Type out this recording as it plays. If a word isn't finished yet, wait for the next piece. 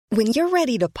When you're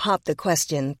ready to pop the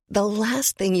question, the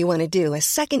last thing you want to do is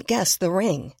second-guess the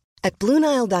ring. At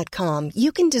BlueNile.com,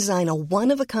 you can design a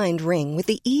one-of-a-kind ring with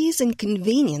the ease and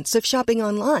convenience of shopping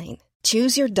online.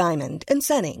 Choose your diamond and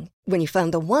setting. When you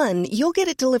find the one, you'll get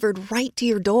it delivered right to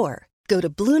your door. Go to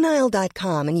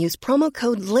BlueNile.com and use promo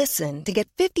code LISTEN to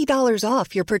get $50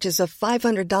 off your purchase of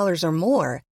 $500 or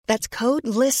more. That's code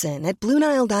LISTEN at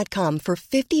BlueNile.com for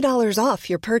 $50 off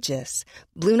your purchase.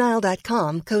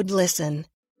 BlueNile.com, code LISTEN.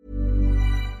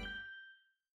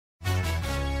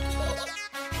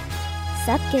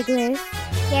 Sup, gigglers?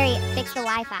 Gary, fix the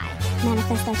Wi-Fi.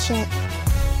 Manifest that shit.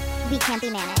 We can't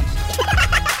be managed.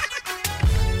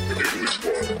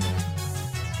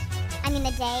 I mean, the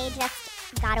day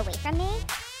just got away from me.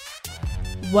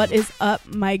 What is up,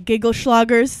 my giggle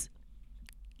schloggers?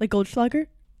 Like Goldschlager?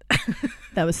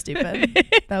 That was stupid.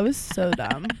 That was so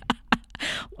dumb.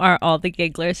 Are all the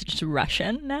gigglers just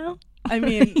Russian now? I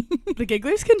mean, the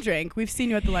gigglers can drink. We've seen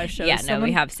you at the live show. Yeah, no,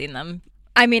 we have seen them.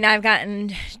 I mean, I've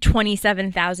gotten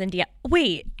 27,000 DMs.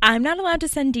 Wait, I'm not allowed to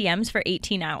send DMs for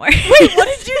 18 hours. Wait, what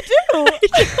did you do?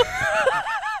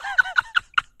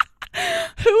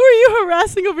 Who are you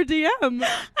harassing over DM?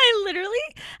 I literally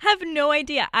have no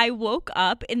idea. I woke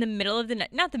up in the middle of the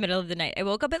night. Not the middle of the night. I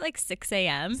woke up at like 6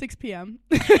 a.m. 6 p.m.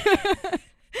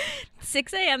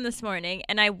 6 a.m. this morning,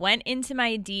 and I went into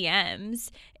my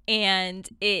DMs, and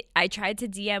I tried to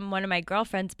DM one of my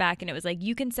girlfriends back, and it was like,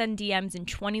 you can send DMs in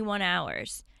 21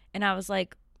 hours. And I was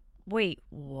like, wait,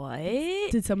 what?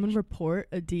 Did someone report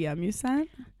a DM you sent?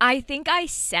 I think I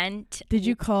sent... Did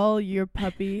you call your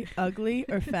puppy ugly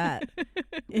or fat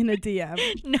in a DM?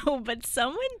 No, but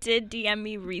someone did DM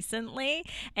me recently,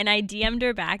 and I DM'd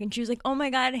her back, and she was like, oh my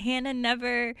God, Hannah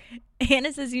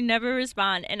says you never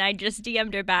respond. And I just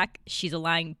DM'd her back, she's a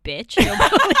lying bitch. You'll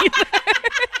believe her.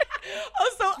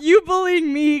 Oh, so you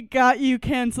bullying me got you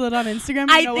canceled on Instagram?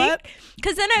 You know what?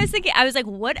 Because then I was thinking,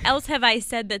 what else have I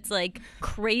said that's like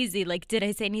crazy? Like, did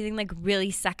I say anything like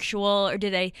really sexual, or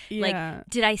did I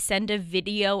send a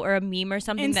video or a meme or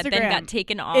something Instagram. that then got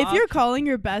taken off? If you're calling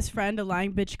your best friend a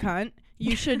lying bitch cunt,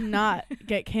 you should not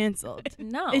get canceled.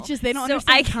 No. It's just they don't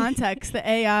understand context. The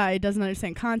AI doesn't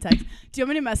understand context. Do you want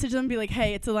me to message them and be like,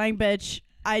 hey, it's a lying bitch?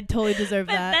 I totally deserve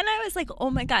but that. Then I was like,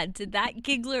 oh my God, did that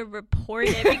giggler report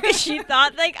it because she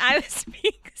thought like I was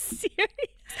being serious?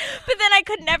 But then I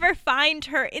could never find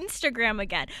her Instagram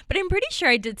again. But I'm pretty sure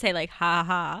I did say like, ha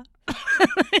ha.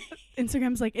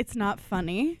 Instagram's like, it's not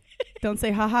funny. Don't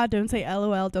say haha. Don't say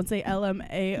LOL. Don't say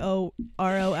LMAOROFL.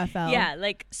 Yeah,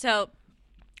 like, so,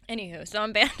 anywho, so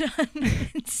I'm banned on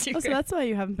Instagram. Oh, so that's why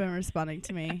you haven't been responding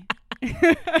to me.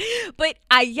 But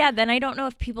then I don't know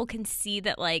if people can see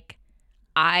that like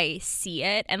I see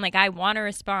it, and like I want to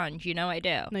respond, I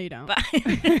do. No, you don't. But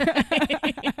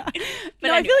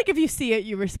no, I feel like if you see it,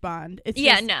 you respond. It's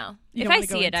just, no. If I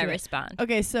see it, I respond.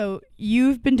 Okay, so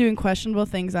you've been doing questionable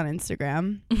things on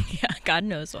Instagram. Yeah, God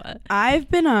knows what. I've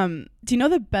been do you know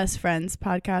the Best Friends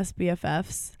podcast,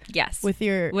 BFFs? Yes. With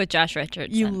Josh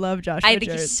Richardson. You love Josh I Richards.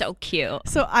 think he's so cute.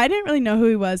 So I didn't really know who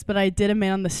he was, but I did a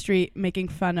Man on the Street making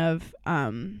fun of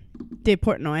Dave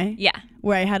Portnoy. Yeah.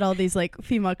 Where I had all these like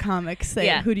female comics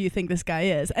say, who do you think this guy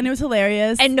is? And it was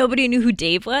hilarious. And nobody knew who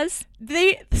Dave was?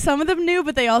 Some of them knew,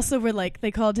 but they also were like, they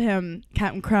called him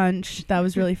Captain Crunch. That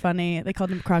was really funny. They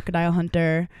called him Crocodile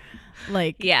Hunter.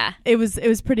 Like, yeah, it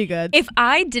was pretty good. If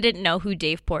I didn't know who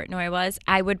Dave Portnoy was,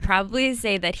 I would probably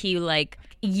say that he like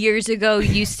years ago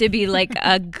used to be like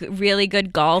a really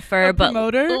good golfer, but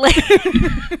promoter. Like,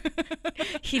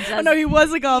 he does. Oh, no, he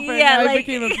was a golfer. Yeah, and now he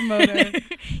became a promoter.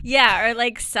 Yeah, or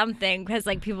like something because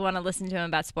like people want to listen to him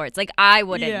about sports. Like I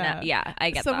wouldn't know. Yeah,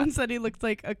 I get Someone that. said he looked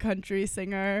like a country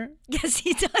singer. Yes,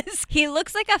 he does. He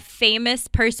looks like a famous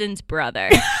person's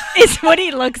brother. Is what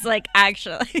he looks like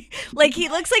actually. Like he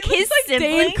looks like his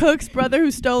sibling. Dane Cook's brother who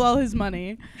stole all his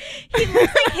money. He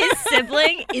looks like his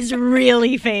sibling is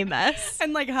really famous.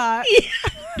 And like hot. Yeah.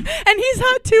 And he's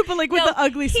hot too, but like with the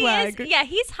ugly swag.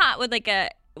 He's hot with like a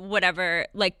whatever.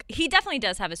 Like he definitely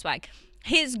does have a swag.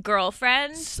 His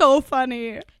girlfriend, so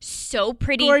funny, so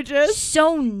pretty, gorgeous,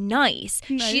 so nice.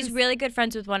 She's really good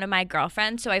friends with one of my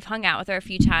girlfriends, so I've hung out with her a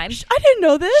few times. I didn't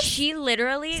know this. She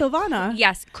literally, Silvana.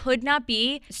 Yes, could not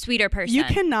be a sweeter person. You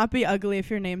cannot be ugly if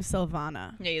your name's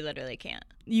Silvana. No, you literally can't.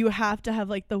 You have to have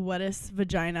like the wettest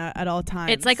vagina at all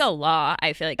times. It's like a law,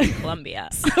 I feel like, in Colombia.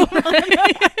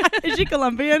 Is she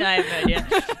Colombian? No, I have no idea.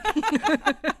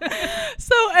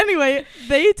 So anyway,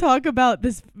 they talk about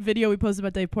this video we posted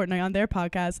about Dave Portnoy on their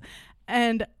podcast,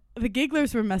 and the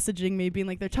gigglers were messaging me being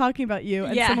like, they're talking about you,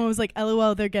 and someone was like,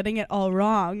 LOL, they're getting it all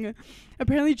wrong.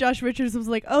 Apparently Josh Richards was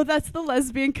like, oh, that's the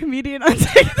lesbian comedian on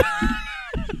TikTok.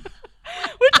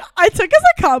 Which I took as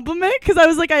a compliment because I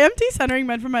was like, I am decentering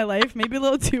men from my life, maybe a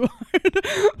little too hard,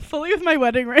 fully with my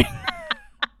wedding ring.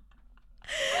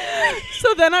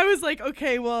 So then I was like,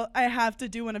 okay, well, I have to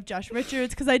do one of Josh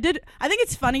Richards because I think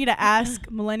it's funny to ask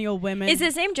millennial women. Is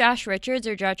his name Josh Richards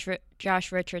or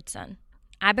Josh Richardson?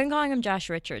 I've been calling him Josh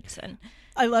Richardson.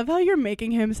 I love how you're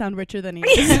making him sound richer than he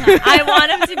is. I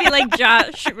want him to be like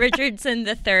Josh Richardson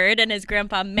III, and his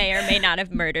grandpa may or may not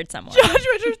have murdered someone. Josh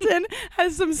Richardson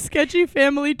has some sketchy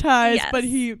family ties, Yes. but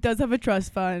he does have a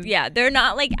trust fund. Yeah, they're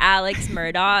not like Alex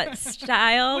Murdaugh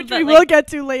style, Which but we like, will get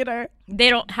to later. they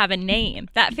don't have a name.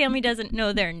 That family doesn't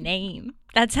know their name.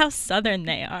 That's how Southern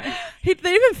they are. They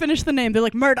didn't even finish the name. They're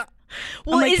like, Murdaugh.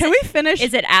 Well, I'm like, can we finish?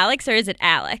 Is it Alex or is it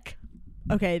Alec?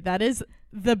 Okay, that is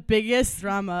the biggest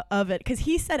drama of it because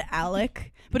he said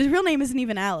Alec, but his real name isn't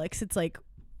even Alex. It's like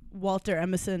Walter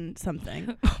Emerson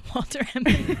something. Walter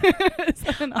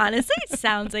Emerson. Honestly, it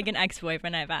sounds like an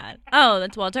ex-boyfriend I've had. Oh,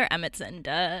 that's Walter Emerson.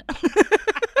 Duh.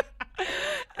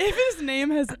 If his name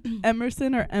has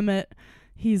Emerson or Emmett,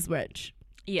 he's rich.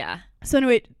 Yeah. So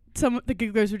anyway, some of the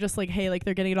Gigglers were just like, hey, like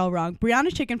they're getting it all wrong.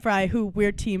 Brianna Chicken Fry, who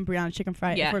we're team Brianna Chicken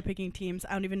Fry. Yeah. If we're picking teams,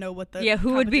 I don't even know what the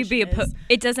who would be competition is.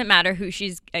 it doesn't matter who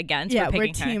she's against. Yeah, we're we're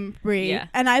picking team her. Brie. Yeah.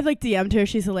 And I've like DM'd her.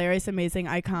 She's hilarious, amazing,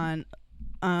 icon.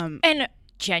 And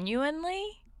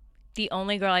genuinely, the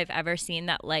only girl I've ever seen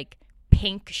that like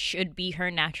pink should be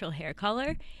her natural hair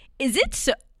color. Is it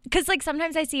so? Because like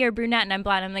sometimes I see her brunette and I'm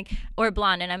blonde. I'm like, or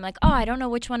blonde, and I'm like, oh, I don't know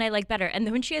which one I like better. And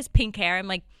then when she has pink hair, I'm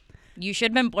like, you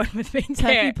should have been born with pink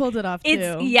hair. Teffy pulled it off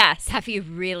too. Yes, Teffy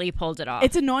really pulled it off.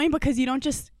 It's annoying because you don't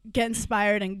just get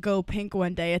inspired and go pink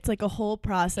one day. It's like a whole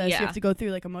process. Yeah. You have to go through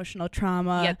like emotional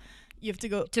trauma. Yep. You have to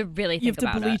go to really think you have to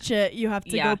about bleach it. You have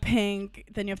to Yeah. go pink.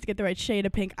 Then you have to get the right shade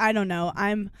of pink. I don't know.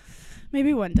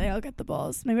 Maybe one day I'll get the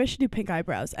balls. Maybe I should do pink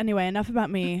eyebrows. Anyway, enough about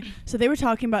me. So they were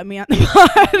talking about me on the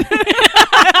pod.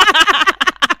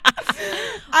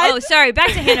 Sorry. Back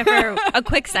to Hannah for a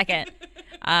quick second.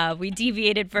 We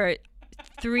deviated for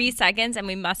 3 seconds and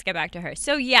we must get back to her.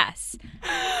 So yes.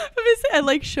 Obviously, I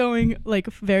like showing like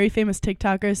very famous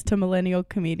TikTokers to millennial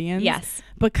comedians. Yes.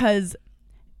 Because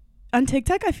on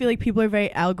TikTok, I feel like people are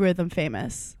very algorithm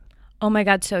famous. Oh my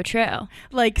God, so true.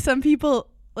 Like some people,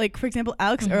 like for example,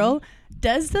 Alex Earl.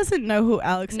 Des doesn't know who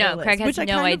Alex Earl is. Craig has which I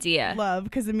no kind of idea. love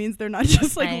because it means they're not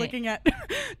just like looking at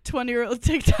 20-year-old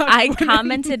TikTok. I women.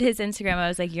 commented his Instagram. I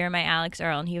was like, "You're my Alex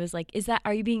Earl," and he was like,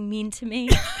 "Are you being mean to me?"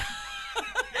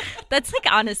 That's like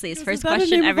honestly his first that a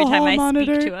question name of every a time hall I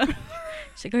monitor? speak to him.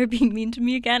 She's like, "Are you being mean to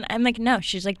me again?" I'm like, "No."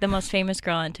 She's like the most famous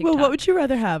girl on TikTok. Well, what would you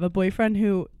rather have? A boyfriend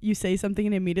who you say something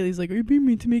and immediately is like, "Are you being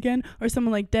mean to me again?" Or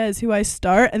someone like Des who I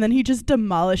start and then he just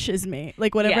demolishes me.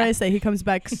 Like whatever Yeah. I say, he comes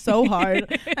back so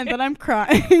hard and then I'm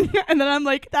crying and then I'm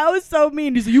like, "That was so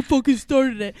mean." He's like, "You fucking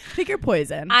started it. Pick your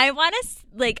poison." I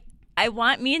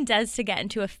want me and Des to get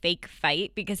into a fake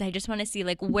fight because I just want to see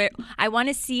like where I want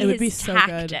to see it would his be so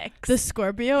tactics. good. The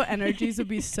Scorpio energies would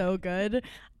be so good.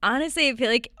 Honestly, I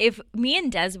feel like if me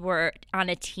and Des were on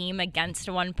a team against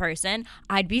one person,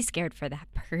 I'd be scared for that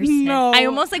person. No. I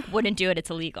almost like wouldn't do it. It's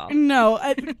illegal. No,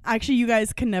 actually, you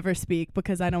guys can never speak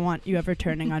because I don't want you ever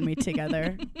turning on me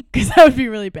together because that would be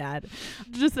really bad.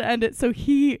 Just to end it, so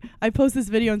I post this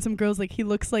video and some girls like he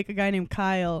looks like a guy named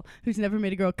Kyle who's never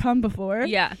made a girl come before.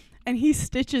 Yeah. And he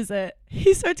stitches it.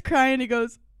 He starts crying. He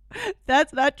goes,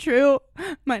 "That's not true.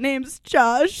 My name's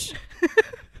Josh."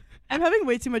 I'm having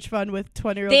way too much fun with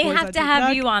 20-year-old They boys have on to have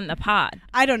TikTok. you on the pod.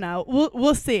 I don't know.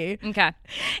 We'll see. Okay.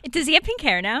 Does he have pink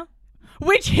hair now?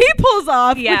 Which he pulls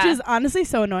off, Yeah. which is honestly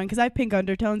so annoying because I have pink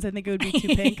undertones. I think it would be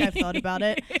too pink. I've thought about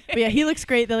it. But yeah, he looks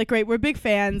great. They look great. We're big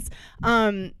fans.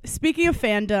 Speaking of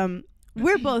fandom,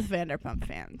 we're both Vanderpump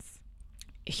fans.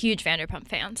 Huge Vanderpump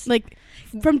fans. Like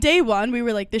from day one, we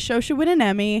were like, this show should win an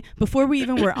Emmy. Before we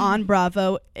even were on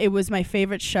Bravo, it was my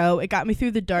favorite show. It got me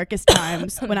through the darkest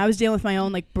times. When I was dealing with my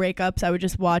own like breakups, I would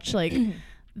just watch like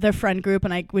their friend group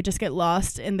and I would just get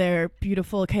lost in their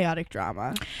beautiful, chaotic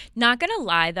drama. Not gonna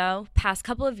lie though, past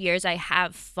couple of years I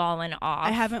have fallen off.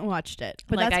 I haven't watched it,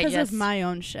 but Like, that's I because of just- my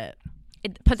own shit.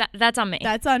 But that's on me.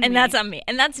 That's on and me. that's on me.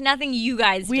 And that's nothing you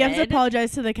guys We did. have to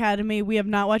apologize to the Academy. We have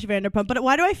not watched Vanderpump. But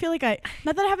why do I feel like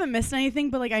not that I haven't missed anything,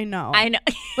 but like I know. I know.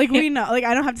 Like we know. Like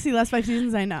I don't have to see the last 5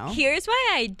 seasons. I know. Here's why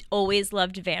I always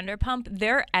loved Vanderpump.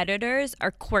 Their editors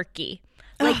are quirky.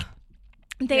 Like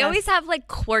they Yes. always have like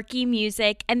quirky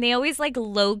music and they always like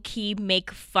low key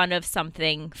make fun of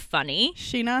something funny.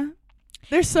 Sheena.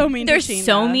 They're so mean They're to Sheena.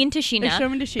 so mean to Sheena. They're so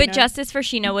mean to Sheena. But justice for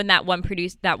Sheena when that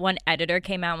one editor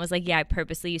came out and was like, yeah, I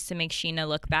purposely used to make Sheena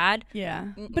look bad. Yeah.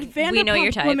 But Vanderpump, We know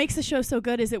your type. what makes the show so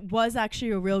good is it was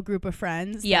actually a real group of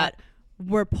friends Yeah. that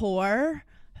were poor.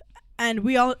 And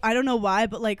we all, I don't know why,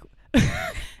 but like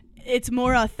it's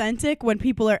more authentic when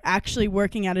people are actually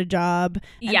working at a job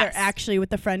and Yes. they're actually with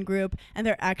the friend group and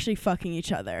they're actually fucking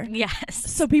each other.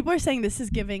 Yes. So people are saying this is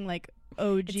giving like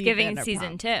OG. It's giving Vanderpump.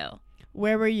 season 2.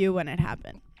 Where were you when it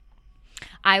happened?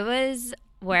 I was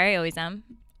where I always am,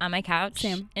 on my couch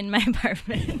Same. in my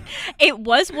apartment. It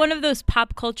was one of those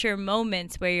pop culture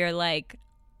moments where you're like,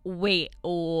 wait,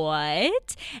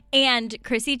 what? And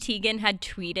Chrissy Teigen had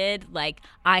tweeted, like,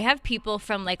 I have people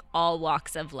from, like, all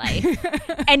walks of life.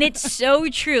 And it's so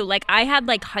true. Like, I had,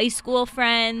 like, high school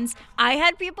friends. I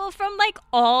had people from, like,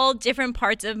 all different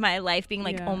parts of my life being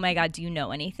like, Yeah. oh, my God, do you know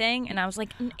anything? And I was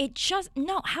like,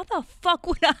 no, how the fuck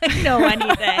would I know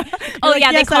anything? Oh like,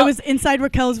 yeah, yes, I was inside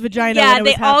Raquel's vagina. yeah, when it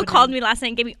they was all happening. called me last night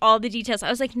and gave me all the details. I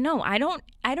was like, no, I don't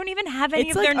even have any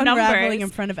It's of like their unraveling numbers. in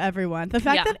front of everyone. The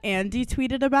fact Yeah. that Andy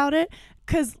tweeted about it,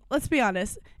 because let's be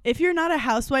honest, if you're not a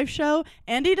housewife show,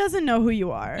 Andy doesn't know who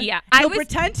you are. Yeah, He'll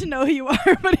pretend to know who you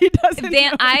are, but he doesn't.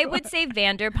 know I who would you say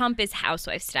Vanderpump is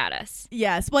housewife status.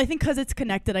 Yes. Well, I think because it's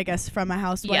connected, I guess, from a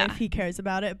housewife, Yeah. he cares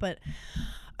about it. But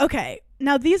okay,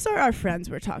 now these are our friends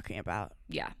we're talking about.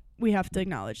 Yeah. We have to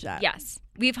acknowledge that. Yes.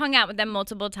 We've hung out with them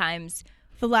multiple times.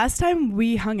 The last time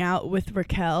we hung out with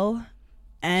Raquel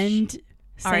and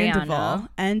Sandoval Ariana.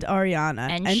 and Ariana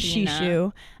And and Sheena.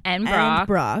 Shishu And and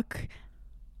Brock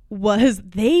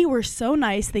they were so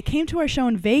nice. They came to our show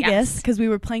in Vegas Yes. because we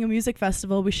were playing a music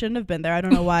festival. We shouldn't have been there. I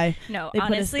don't know why. No, they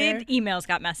put us honestly, there. the emails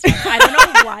got messed up. I don't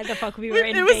know why the fuck we were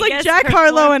in It was like Vegas Jack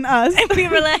Harlow and us. and we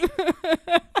were like,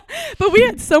 But we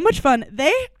had so much fun.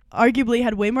 They arguably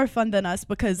had way more fun than us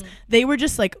because they were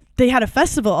just like, they had a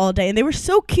festival all day and they were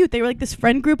so cute. They were like this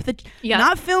friend group that Yeah.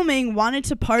 not filming wanted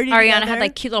to party Ariana together. had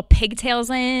like cute little pigtails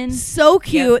in. So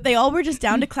cute. Yeah. They all were just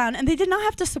down to clown and they did not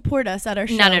have to support us at our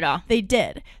show. None at all. They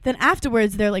did. Then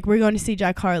afterwards they're like, we're going to see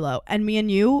Jack Harlow. And me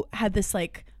and you had this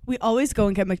like, we always go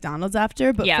and get McDonald's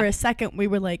after, but Yeah. for a second we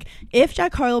were like, if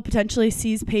Jack Harlow potentially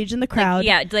sees Paige in the crowd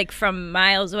Yeah, like from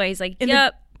miles away. He's like, in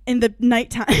yep. the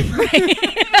nighttime.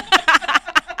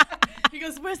 He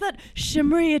goes, where's that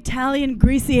shimmery Italian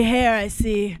greasy hair I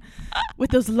see with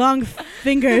those long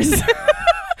fingers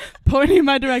pointing in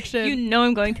my direction? You know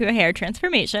I'm going through a hair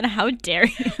transformation. How dare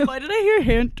you? Why did I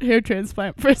hear hair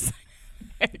transplant for a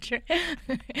second?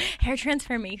 Hair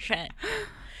transformation.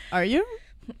 Are you?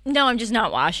 No, I'm just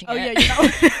not washing Oh, it. yeah, you know.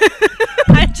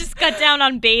 I just cut down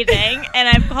on bathing and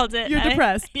I've called it. You're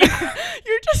depressed.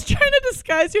 You're just trying to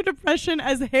disguise your depression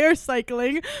as hair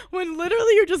cycling when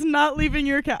literally you're just not leaving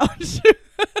your couch.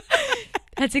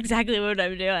 That's exactly what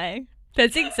I'm doing.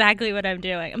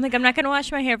 I'm like, I'm not going to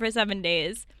wash my hair for 7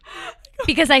 days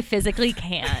because I physically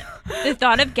can't. The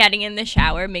thought of getting in the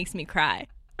shower makes me cry.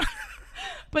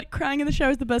 But crying in the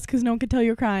shower is the best because no one can tell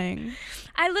you're crying.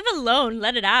 I live alone.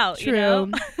 Let it out. True. You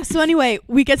know? So anyway,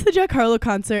 we get to the Jack Harlow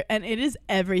concert and it is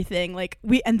everything. Like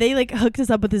they like hooked us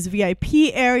up with this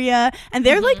VIP area and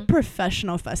they're like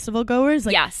professional festival goers.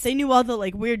 Like Yes. they knew all the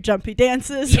like weird jumpy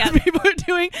dances Yep. that people are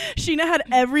doing. Sheena had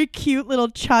every cute little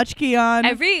tchotchke on.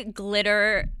 Every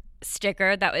glitter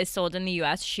sticker that was sold in the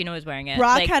US, Sheena was wearing it.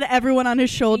 Brock Like, had everyone on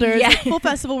his shoulders. Yeah. Like, full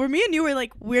festival where me and you were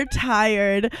like, we're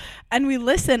tired. And we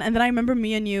listen. And then I remember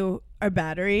me and you, our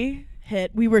battery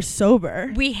hit. We were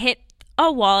sober. we hit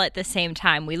a wall at the same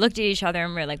time. We looked at each other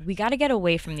and we were like, we got to get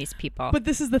away from these people. But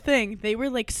this is the thing. They were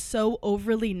like so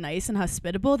overly nice and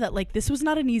hospitable that like this was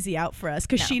not an easy out for us.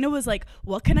 Because No. Sheena was like,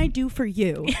 what can I do for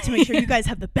you to make sure you guys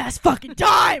have the best fucking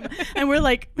time? And we're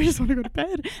like, we just want to go to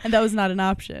bed. And that was not an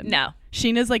option. No.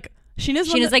 Sheena's like,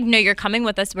 Sheena's like, no, you're coming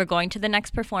with us. We're going to the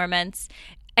next performance.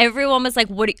 Everyone was like,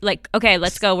 what? Okay,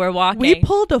 let's go. We're walking. we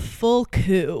pulled a full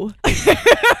coup. So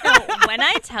when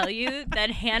I tell you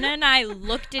that Hannah and I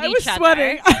looked at I each was other,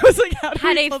 sweating. I was like, how do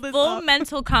had we a pull this full off?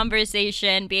 mental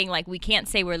conversation being like, we can't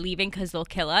say we're leaving because they'll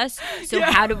kill us. So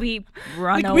Yeah. how do we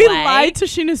run Like, away? we lied to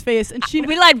Sheena's face and Sheena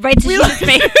We lied right to we Sheena's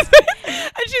lied- face.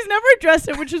 and she's never addressed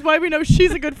it, which is why we know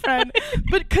she's a good friend.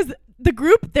 But because the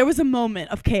group, there was a moment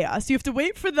of chaos. You have to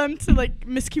wait for them to like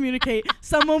miscommunicate.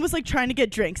 Someone was like trying to get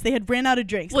drinks. They had ran out of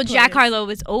drinks. Well, The Jack players. Harlow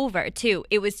was over too.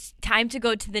 It was time to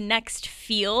go to the next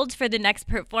field for the next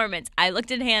performance. I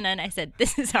looked at Hannah and I said,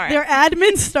 "This is our." Their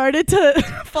admin started to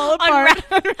fall apart.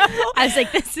 Unravel. I was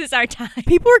like, "This is our time."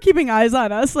 People were keeping eyes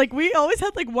on us. Like we always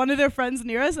had like one of their friends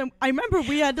near us, and I remember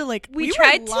we had to like We were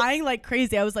tried to- lying like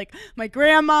crazy. I was like, my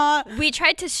grandma. We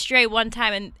tried to stray one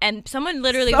time, and someone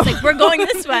literally was like, "We're going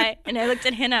this way," and I looked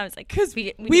at Hannah. I was like, Because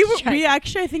we we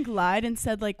actually I think lied and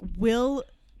said like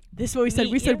this is what we said.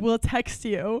 Meet We said you? we'll text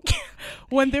you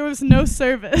when there was no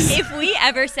service. If we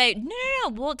ever say no,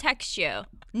 we'll text you.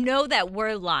 know that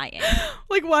we're lying.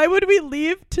 Like, why would we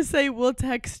leave to say we'll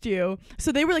text you?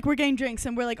 So they were like, we're getting drinks,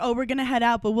 and we're like, oh, we're gonna head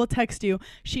out, but we'll text you.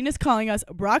 Sheena's calling us.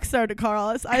 Brock started to call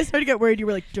us. I started to get worried. You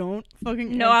were like, don't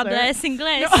fucking No answer. hablas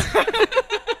inglés.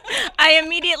 I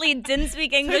immediately didn't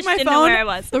speak English, my didn't know phone, where I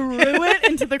was. threw it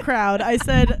into the crowd. I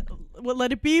said, well,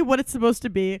 let it be what it's supposed to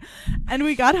be. And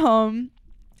we got home.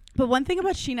 But one thing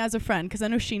about Sheena as a friend, because I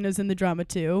know Sheena's in the drama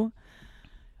too,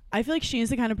 I feel like Sheena's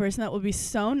the kind of person that will be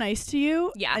so nice to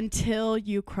you until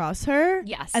you cross her.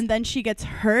 Yes. And then she gets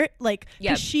hurt. Like,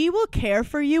 because she will care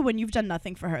for you when you've done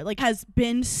nothing for her. Like, has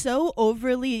been so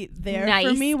overly there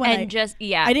for me when I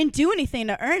didn't do anything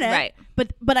to earn it. Right.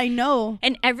 But I know.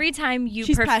 And every time you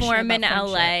She's perform in passionate about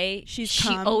LA,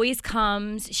 she always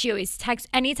comes. She always texts.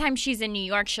 Anytime she's in New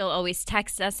York, she'll always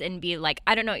text us and be like,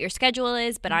 I don't know what your schedule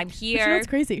is, but I'm here. But you know what's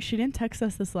crazy? She didn't text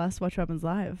us this last Watch What Happens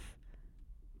Live.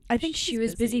 I think she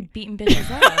was busy beating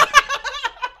bitches up.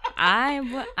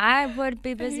 I would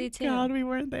be busy too. God, we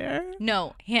weren't there.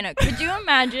 No, Hannah, could you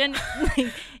imagine?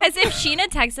 Like, as if Sheena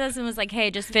texted us and was like, hey,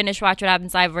 just finish Watch What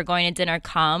Happens Live. We're going to dinner.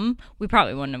 Come. We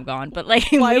probably wouldn't have gone, but like,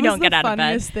 we don't get out of bed. The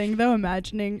funniest thing, though,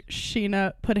 imagining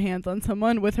Sheena put hands on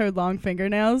someone with her long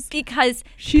fingernails. Because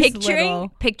she's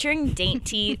picturing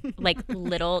dainty, like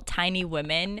little tiny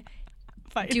women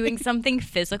doing something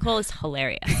physical is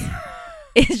hilarious.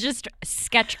 It's just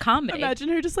sketch comedy. Imagine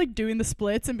her just like doing the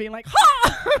splits and being like,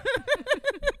 ha!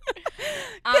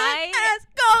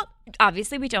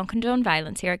 Obviously, we don't condone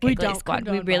violence here at Giggly Squad.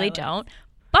 We really don't.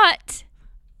 But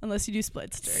unless you do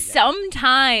splits during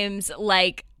sometimes,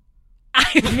 like,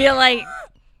 I feel like,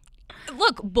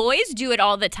 look, boys do it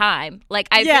all the time. Like,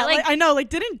 I feel like I know. Like,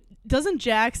 doesn't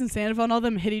Jax and Sandoval and all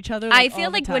them hit each other? Like, I feel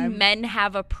like when men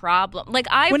have a problem, like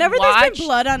whenever there's been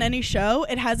blood on any show,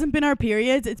 it hasn't been our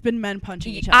periods. It's been men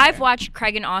punching each other. I've watched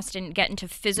Craig and Austin get into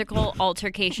physical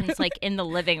altercations like in the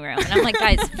living room, and I'm like,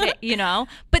 guys, you know.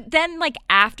 But then like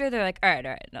after, they're like, all right,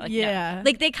 no, like, no.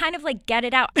 Like they kind of like get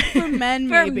it out for men.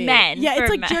 Maybe. Yeah, it's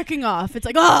like jerking off. It's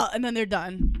like and then they're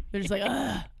done. They're just like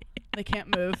they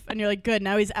can't move, and you're like, good.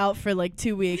 Now he's out for like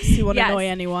 2 weeks. He won't annoy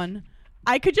anyone.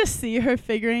 I could just see her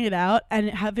figuring it out and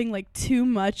having like too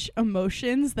much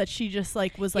emotions that she just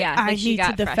like was like, I need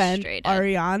to defend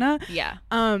Ariana. Yeah.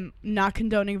 Not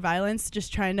condoning violence,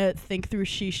 just trying to think through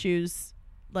Shishu's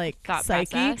like thought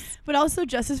psyche, process. But also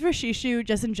justice for Shishu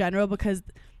just in general, because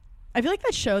I feel like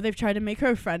that show they've tried to make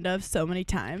her a friend of so many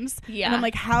times. Yeah. And I'm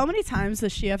like, how many times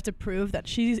does she have to prove that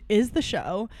she is the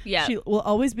show? Yeah. She will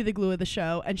always be the glue of the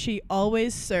show, and she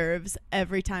always serves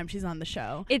every time she's on the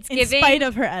show. In spite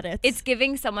of her edits. It's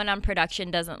giving someone on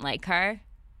production doesn't like her.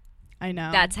 I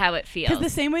know. That's how it feels. Because the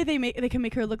same way they can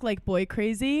make her look like boy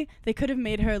crazy, they could have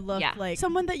made her look like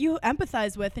someone that you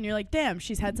empathize with, and you're like, damn,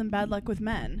 she's had some bad luck with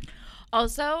men.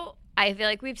 Also, I feel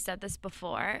like we've said this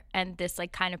before, and this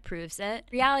like kind of proves it.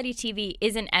 Reality TV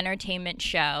is an entertainment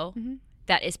show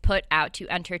that is put out to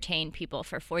entertain people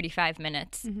for 45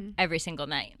 minutes every single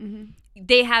night.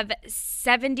 They have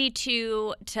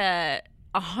 72 to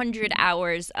 100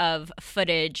 hours of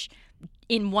footage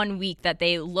in 1 week that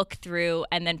they look through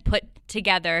and then put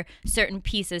together certain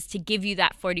pieces to give you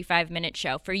that 45-minute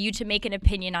show for you to make an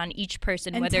opinion on each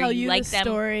person, and whether you like them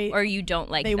or you don't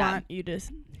like them. They want you to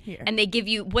hear. And they give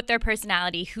you what their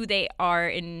personality, who they are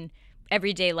in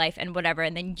everyday life and whatever,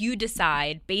 and then you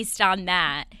decide based on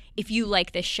that if you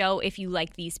like the show, if you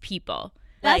like these people.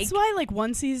 That's why, like,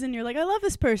 one season you're like, I love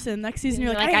this person. Next season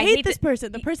you're like, I hate this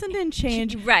person. The person didn't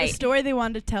change. Right. The story they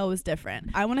wanted to tell was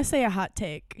different. I want to say a hot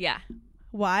take. Yeah.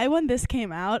 Why, when this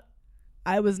came out,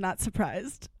 I was not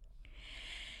surprised?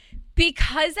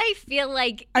 Because I feel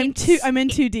like I'm in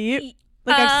too deep.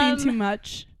 Like, I've seen too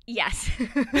much. Yes.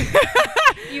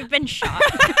 You've been shot.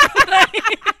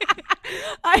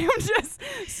 I am just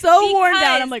so worn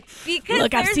down. I'm like,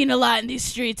 look, I've seen a lot in these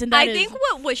streets. And I think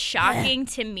what was shocking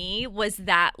to me was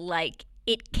that, like,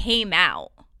 it came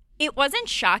out. It wasn't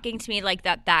shocking to me, like,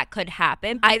 that could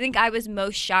happen. I think I was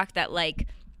most shocked that, like,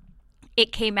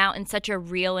 it came out in such a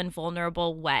real and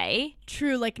vulnerable way.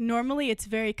 True. Like, normally it's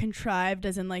very contrived,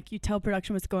 as in, like, you tell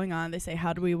production what's going on. They say,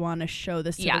 how do we want to show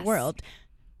this to the world?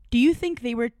 Do you think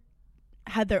they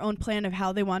had their own plan of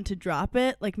how they want to drop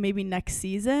it, like maybe next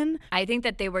season? I think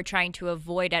that they were trying to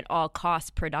avoid at all costs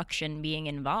production being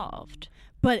involved.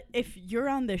 But if you're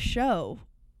on this show,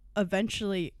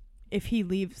 eventually, if he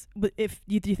leaves, do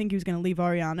you think he was going to leave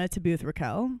Ariana to be with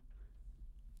Raquel?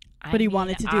 But he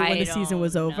wanted to do it when the season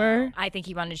was over? I think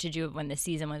he wanted to do it when the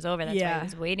season was over. That's why he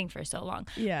was waiting for so long.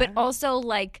 Yeah. But also,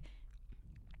 like,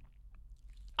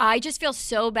 I just feel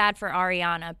so bad for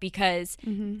Ariana because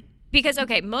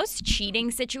okay, most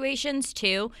cheating situations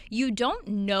too, you don't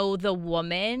know the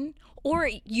woman Or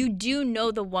you do know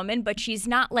the woman, but she's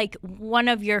not like one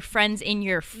of your friends in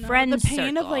your friends circle. The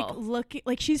pain of like looking,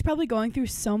 like she's probably going through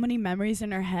so many memories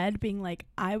in her head, being like,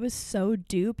 I was so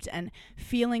duped and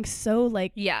feeling so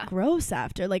like gross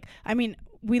after. Like, I mean,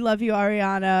 we love you,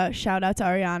 Ariana. Shout out to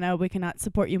Ariana. We cannot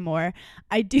support you more.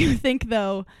 I do think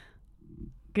though,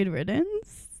 good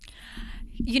riddance.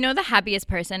 You know the happiest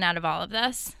person out of all of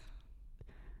this?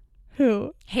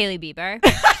 Who? Hailey Bieber.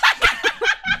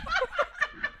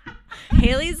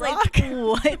 Haley's like,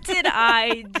 what did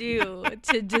I do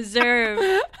to deserve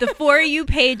the For You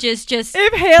pages just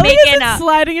if Haley isn't up?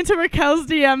 Sliding into Raquel's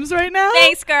DMs right now?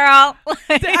 Thanks, girl.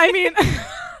 I mean,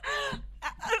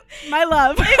 my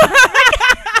love.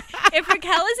 If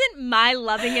Raquel isn't my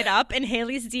loving it up in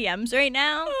Haley's DMs right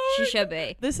now, she should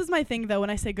be. This is my thing though. When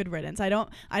I say good riddance, I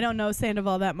don't know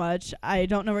Sandoval that much. I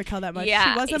don't know Raquel that much.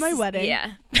 Yeah, she was at my wedding.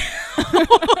 Yeah.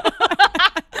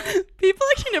 People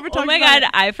actually never talk about it. Oh my God,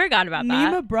 I forgot about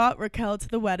that. Nima brought Raquel to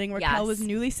the wedding. Raquel was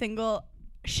newly single.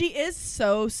 She is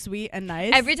so sweet and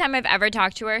nice. Every time I've ever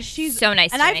talked to her, she's so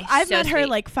nice to me. And I've met her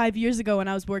like 5 years ago when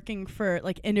I was working for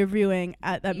like interviewing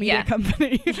at that media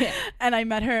company. And I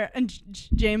met her and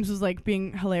James was like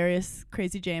being hilarious,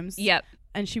 crazy James. Yep.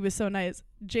 And she was so nice.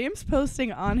 James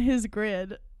posting on his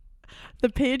grid the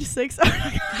page 6.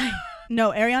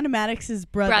 No, Ariana Madix's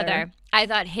brother. I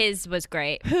thought his was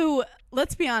great. Who,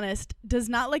 let's be honest, does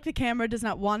not like the camera, does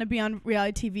not want to be on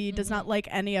reality TV, does not like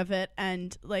any of it.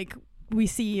 And like, we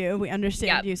see you, we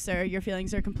understand you, sir. Your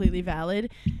feelings are completely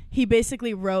valid. He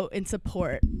basically wrote in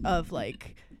support of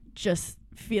like just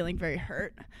feeling very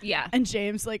hurt. Yeah. And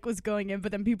James like was going in,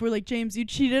 but then people were like, James, you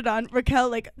cheated on Raquel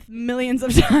like millions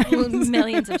of times.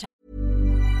 Millions of times.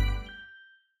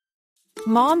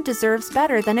 Mom deserves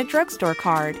better than a drugstore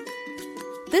card.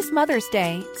 This Mother's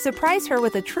Day, surprise her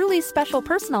with a truly special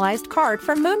personalized card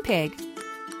from Moonpig.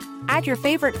 Add your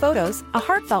favorite photos, a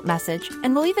heartfelt message,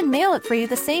 and we'll even mail it for you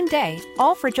the same day,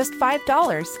 all for just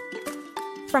 $5.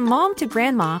 From mom to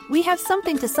grandma, we have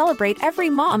something to celebrate every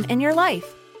mom in your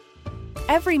life.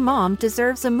 Every mom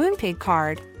deserves a Moonpig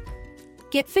card.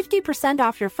 Get 50%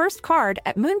 off your first card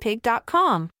at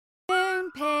moonpig.com.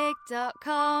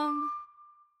 Moonpig.com.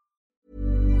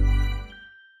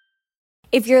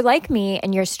 If you're like me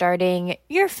and you're starting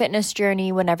your fitness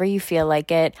journey whenever you feel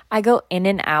like it, I go in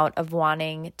and out of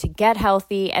wanting to get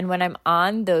healthy. And when I'm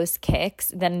on those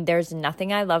kicks, then there's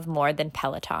nothing I love more than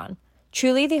Peloton.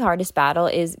 Truly, the hardest battle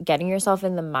is getting yourself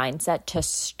in the mindset to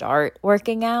start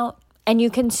working out. And you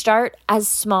can start as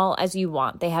small as you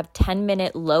want. They have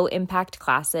 10-minute low-impact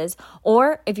classes.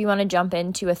 Or if you want to jump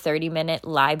into a 30-minute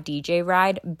live DJ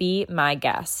ride, be my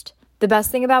guest. The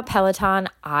best thing about Peloton,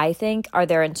 I think, are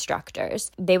their instructors.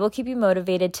 They will keep you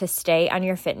motivated to stay on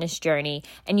your fitness journey,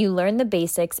 and you learn the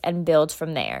basics and build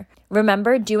from there.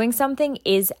 Remember, doing something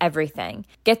is everything.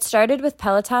 Get started with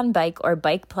Peloton Bike or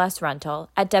Bike Plus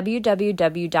Rental at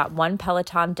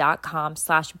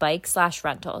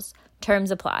www.onepeloton.com/bike/rentals. Terms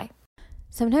apply.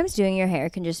 Sometimes doing your hair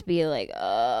can just be like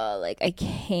I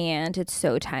can't. It's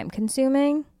so time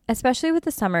consuming. Especially with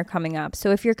the summer coming up.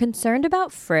 So if you're concerned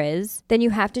about frizz, then you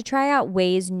have to try out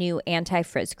OUAI's new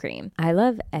anti-frizz cream. I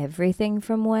love everything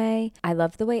from OUAI. I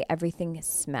love the way everything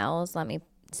smells. Let me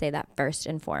say that first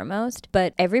and foremost.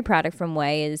 But every product from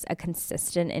OUAI is a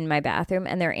consistent in my bathroom,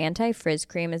 and their anti-frizz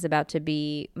cream is about to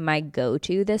be my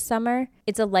go-to this summer.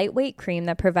 It's a lightweight cream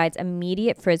that provides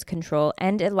immediate frizz control,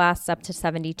 and it lasts up to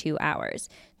 72 hours.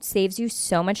 Saves you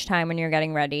so much time when you're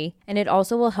getting ready, and it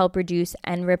also will help reduce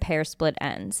and repair split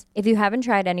ends. If you haven't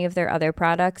tried any of their other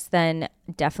products, then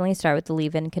definitely start with the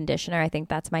leave-in conditioner. I think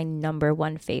that's my number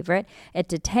one favorite. It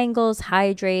detangles,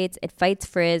 hydrates, it fights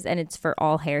frizz, and it's for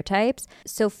all hair types.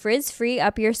 So frizz-free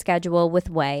up your schedule with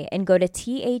OUAI and go to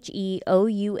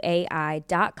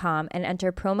THEOUAI.com and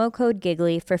enter promo code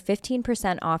GIGGLY for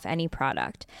 15% off any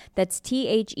product. That's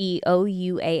THEOUAI.com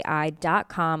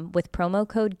with promo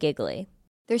code GIGGLY.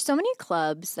 There's so many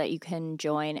clubs that you can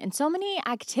join and so many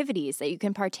activities that you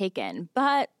can partake in,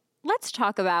 but let's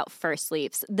talk about First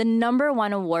Leafs, the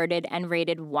 #1 awarded and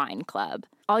rated wine club.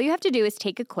 All you have to do is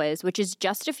take a quiz, which is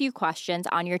just a few questions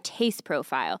on your taste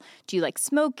profile. Do you like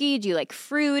smoky? Do you like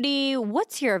fruity?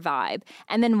 What's your vibe?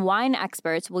 And then wine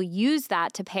experts will use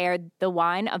that to pair the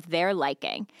wine of their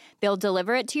liking. They'll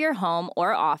deliver it to your home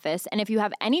or office, and if you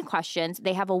have any questions,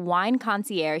 they have a wine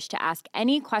concierge to ask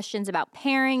any questions about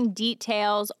pairing,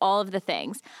 details, all of the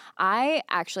things. I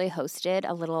actually hosted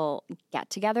a little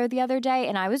get-together the other day,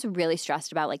 and I was really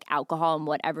stressed about like alcohol and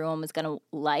what everyone was going to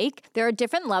like. There are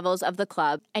different levels of the club,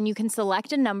 Club, and you can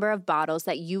select a number of bottles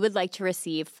that you would like to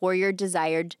receive for your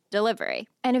desired delivery.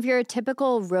 And if you're a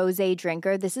typical rosé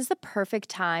drinker, this is the perfect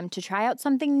time to try out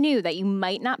something new that you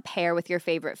might not pair with your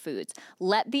favorite foods.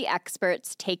 Let the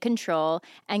experts take control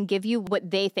and give you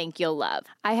what they think you'll love.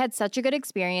 I had such a good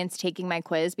experience taking my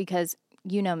quiz because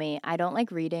you know me, I don't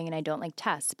like reading and I don't like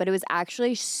tests, but it was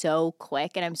actually so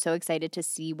quick and I'm so excited to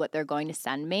see what they're going to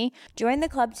send me. Join the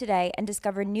club today and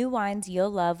discover new wines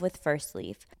you'll love with First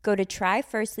Leaf. Go to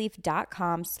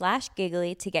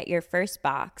tryfirstleaf.com/giggly to get your first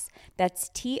box. That's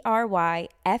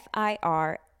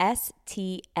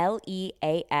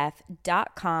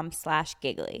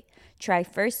tryfirstleaf.com/giggly.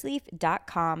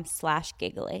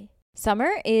 Tryfirstleaf.com/giggly.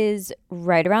 Summer is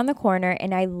right around the corner,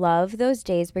 and I love those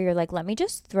days where you're like, let me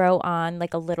just throw on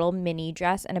like a little mini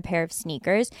dress and a pair of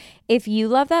sneakers. If you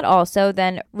love that also,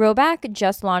 then Rhoback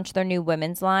just launched their new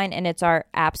women's line, and it's our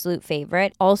absolute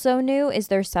favorite. Also new is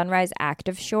their Sunrise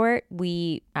Active Short.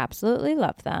 We absolutely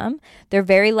love them. They're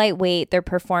very lightweight. They're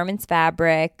performance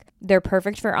fabric. They're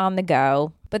perfect for on the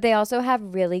go. But they also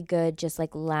have really good just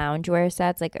like loungewear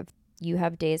sets, like you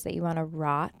have days that you want to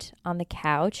rot on the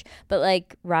couch, but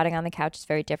like rotting on the couch is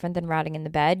very different than rotting in the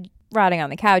bed. Rotting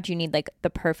on the couch, you need like the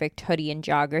perfect hoodie and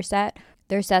jogger set.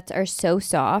 Their sets are so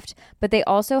soft, but they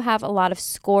also have a lot of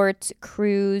skirts,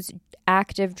 crews,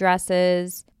 active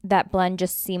dresses that blend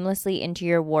just seamlessly into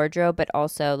your wardrobe, but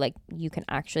also like you can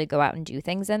actually go out and do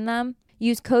things in them.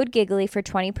 Use code GIGGLY for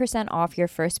 20% off your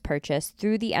first purchase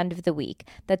through the end of the week.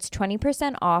 That's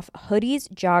 20% off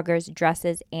hoodies, joggers,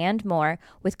 dresses, and more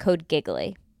with code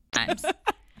GIGGLY.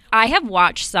 I have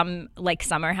watched some like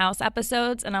Summer House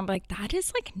episodes and I'm like, that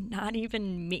is like not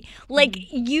even me. Like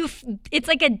it's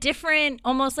like a different,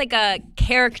 almost like a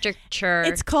caricature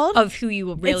of who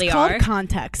you really are. It's called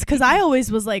context. Because I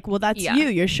always was like, well, that's you.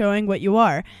 You're showing what you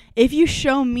are. If you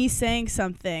show me saying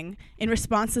something in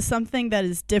response to something that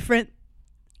is different,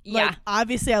 like,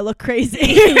 obviously I look crazy.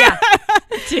 Yeah.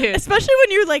 Dude. Especially when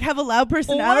you like have a loud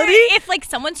personality. Or if like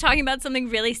someone's talking about something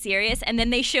really serious and then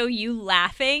they show you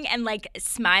laughing and like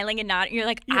smiling and nodding, you're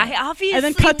like, I obviously and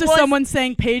then cut to someone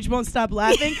saying Paige won't stop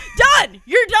laughing. Done.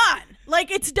 You're done. Like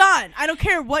it's done. I don't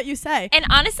care what you say. And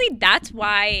honestly, that's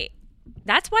why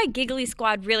Giggly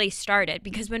Squad really started,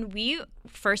 because when we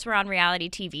first were on reality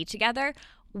TV together,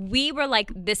 we were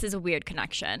like, this is a weird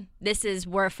connection.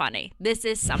 We're funny. This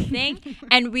is something.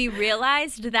 And we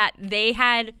realized that they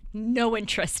had no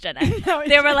interest in it.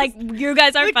 They were like, you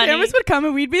guys are funny. The cameras would come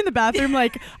and we'd be in the bathroom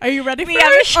like, are you ready for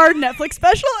our Netflix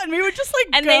special? And we would just like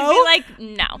and go. And they'd be like,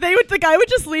 no. The guy would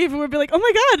just leave and we'd be like, oh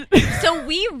my God. So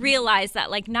we realized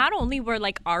that like not only were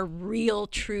like our real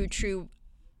true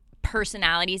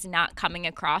personalities not coming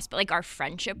across, but like our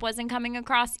friendship wasn't coming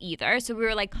across either. So we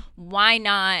were like, why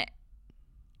not?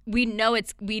 We know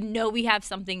we have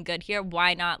something good here.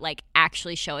 Why not like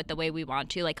actually show it the way we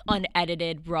want to, like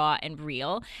unedited, raw, and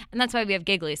real? And that's why we have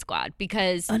Giggly Squad,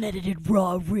 because unedited,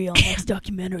 raw, real. Next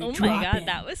documentary. Oh my God,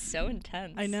 that was so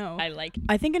intense. I know.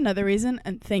 I think another reason,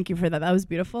 and thank you for that. That was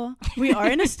beautiful. We are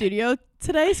in a studio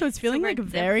today, so it's feeling like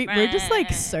we're just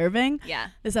like serving. Yeah.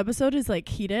 This episode is like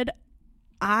heated.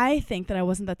 I think that I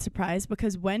wasn't that surprised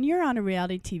because when you're on a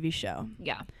reality TV show,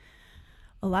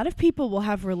 a lot of people will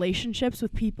have relationships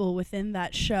with people within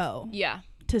that show. Yeah.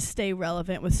 To stay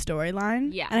relevant with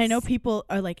storyline. Yes. And I know people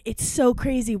are like, it's so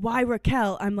crazy. Why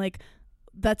Raquel? I'm like,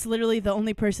 that's literally the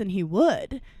only person he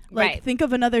would. Like, think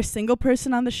of another single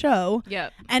person on the show.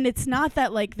 Yep. And it's not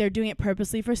that like they're doing it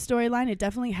purposely for storyline. It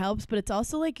definitely helps, but it's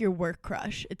also like your work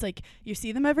crush. It's like you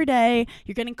see them every day.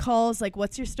 You're getting calls like,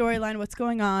 what's your storyline? What's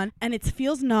going on? And it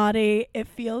feels naughty. It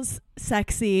feels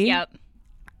sexy. Yep.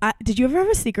 Did you ever have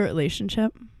a secret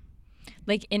relationship?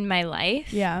 Like in my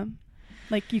life? Yeah.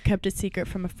 Like you kept it secret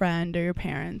from a friend or your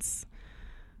parents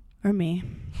or me.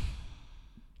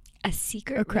 A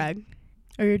secret? Or Craig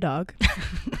or your dog.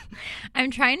 I'm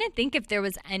trying to think if there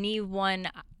was anyone.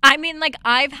 I mean, like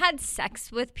I've had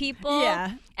sex with people.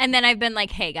 Yeah. And then I've been like,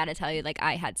 hey, gotta tell you, like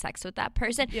I had sex with that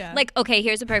person. Yeah. Like, okay,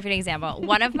 here's a perfect example.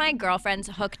 One of my girlfriends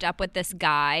hooked up with this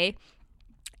guy.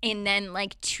 And then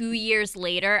like 2 years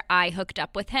later, I hooked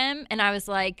up with him. And I was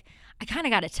like, I kind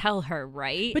of got to tell her,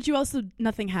 right? But you also,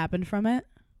 nothing happened from it?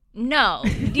 No.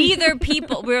 Neither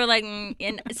people. We were like,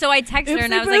 and so I texted her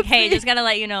and I was like, hey, just got to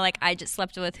let you know, like, I just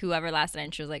slept with whoever last night.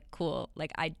 And she was like, cool.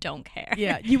 Like, I don't care.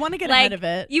 Yeah. You want to get like, ahead of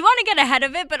it. You want to get ahead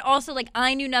of it, but also, like,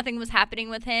 I knew nothing was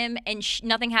happening with him and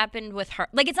nothing happened with her.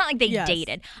 Like, it's not like they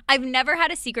dated. I've never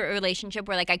had a secret relationship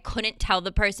where, like, I couldn't tell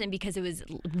the person because it was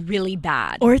really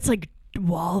bad. Or it's like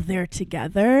while they're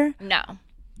together. No.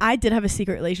 I did have a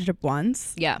secret relationship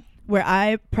once. Yeah. where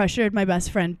I pressured my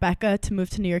best friend Becca to move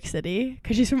to New York City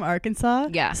because she's from Arkansas.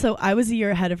 Yeah. So I was a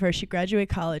year ahead of her. She graduated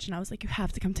college, and I was like, you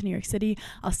have to come to New York City.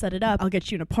 I'll set it up. I'll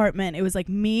get you an apartment. It was like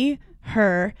me,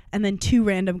 her, and then 2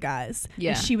 random guys.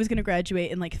 Yeah. And she was going to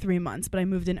graduate in like 3 months, but I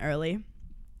moved in early.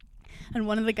 And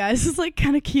one of the guys was like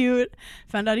kind of cute.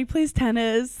 Found out he plays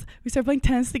tennis. We started playing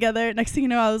tennis together. Next thing you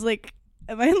know, I was like,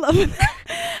 am I in love with him?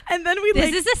 And then we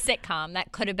This is a sitcom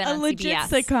that could have been a on legit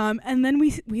CBS. sitcom. And then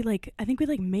we like, I think we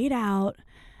like made out,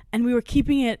 and we were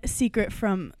keeping it a secret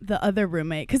from the other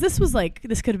roommate because this was like,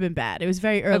 this could have been bad. It was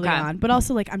very early on, but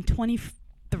also like I'm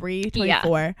 23,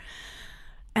 24.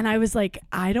 And I was like,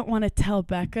 I don't want to tell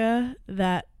Becca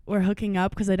that we're hooking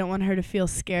up because I don't want her to feel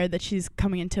scared that she's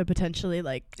coming into a potentially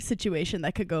like situation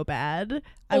that could go bad.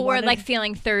 Or like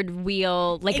feeling third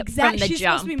wheel, like exactly. from the She's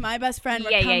jump. supposed to be my best friend.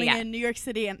 We're coming in New York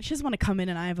City, and she doesn't want to come in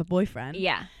and I have a boyfriend.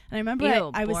 Yeah. And I remember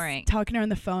I was talking to her on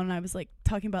the phone, and I was like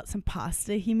talking about some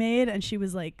pasta he made, and she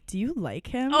was like, do you like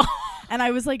him? Oh. And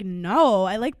I was like, no,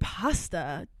 I like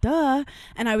pasta. Duh.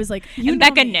 And I was like, you and know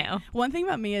Becca me. knew. One thing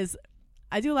about me is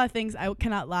I do a lot of things I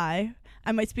cannot lie.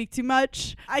 I might speak too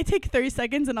much. I take 30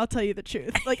 seconds and I'll tell you the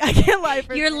truth. Like, I can't lie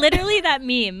for You're literally that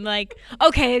meme. Like,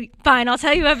 okay, fine, I'll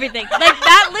tell you everything. Like,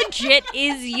 that legit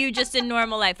is you just in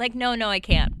normal life. Like, no, I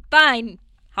can't. Fine,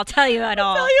 I'll tell you it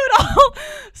all. I'll tell you it all.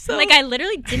 So like, I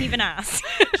literally didn't even ask.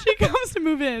 she comes to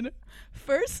move in.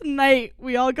 First night,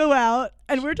 we all go out,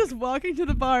 and we're just walking to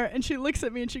the bar, and she looks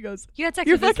at me and she goes, You had sex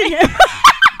 "You're with this fucking man?"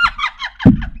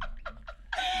 him."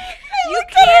 You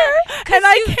can't. And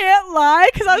I can't lie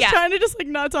because I was Yeah. trying to just like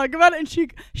not talk about it, and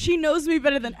she knows me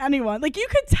better than anyone. Like, you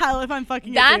could tell if I'm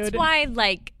fucking. That's a dude. why,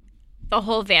 like, the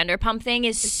whole Vanderpump thing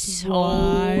is so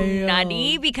wild.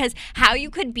 nutty, because how you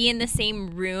could be in the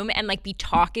same room and like be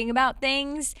talking about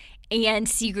things and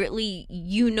secretly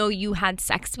you had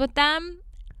sex with them,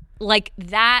 like,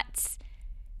 that's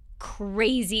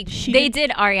crazy. They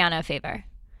did Ariana a favor.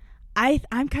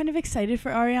 I'm kind of excited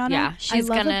for Ariana. Yeah, she's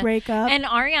I love gonna a breakup. And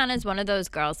Ariana's one of those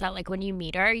girls that, like, when you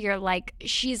meet her, you're like,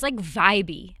 she's like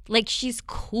vibey, like she's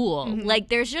cool. Mm-hmm. Like,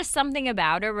 there's just something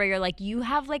about her where you're like, you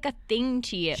have like a thing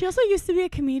to you. She also used to be a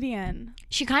comedian.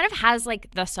 She kind of has like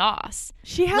the sauce.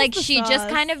 She has like the she just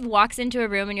sauce. kind of walks into a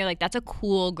room and you're like, that's a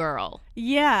cool girl.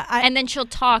 Yeah, And then she'll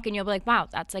talk and you'll be like, wow,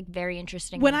 that's like very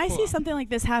interesting. when and I cool. see something like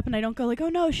this happen, I don't go like, oh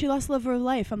no, she lost love of her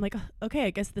life. I'm like, okay, I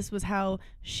guess this was how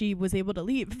she was able to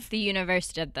leave. The universe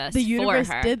did this The universe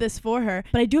for her. did this for her.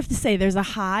 But I do have to say, there's a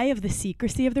high of the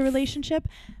secrecy of the relationship.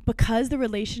 Because the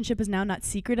relationship is now not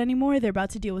secret anymore, they're about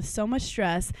to deal with so much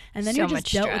stress. And then So you're just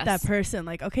much dealt with stress. that person.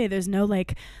 Like, okay, there's no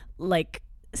like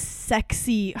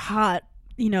sexy, hot,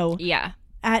 Yeah.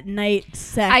 at night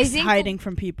sex I think hiding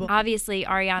from people. Obviously,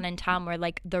 Ariana and Tom were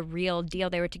like the real deal.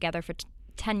 They were together for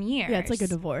 10 years. Yeah, it's like a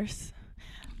divorce.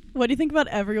 What do you think about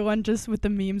everyone just with the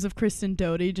memes of Kristen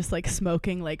Doty just like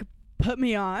smoking, like, put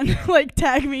me on, like,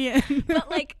 tag me in?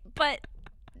 But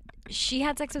she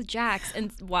had sex with Jax,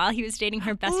 and while he was dating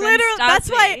her best friend, Literally, that's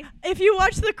why if you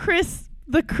watch the Chris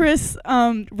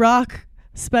Rock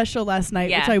special last night,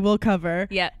 which I will cover,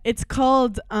 it's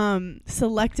called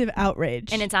Selective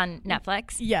Outrage, and it's on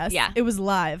Netflix. Yes, Yeah. it was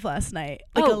live last night.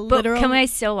 Like Oh, a literal. but can I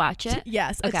still watch it?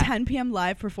 Yes, Okay. a 10 p.m.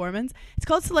 live performance. It's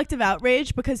called Selective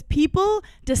Outrage because people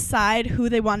decide who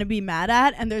they want to be mad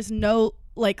at, and there's no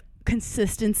like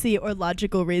consistency or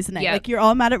logical reasoning. Yep. Like, you're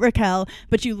all mad at Raquel,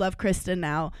 but you love Kristen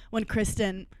now. When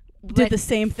Kristen did the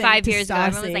same thing 5 to years ago,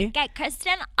 everyone was Stassi. like, "Get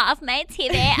Kristen off my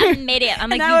TV immediately."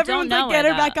 I'm And like, now you everyone's don't know like, get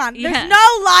her though. back on. Yeah. There's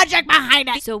no logic behind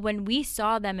it. So when we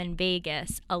saw them in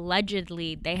Vegas,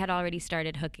 allegedly they had already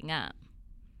started hooking up.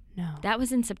 No. That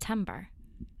was in September.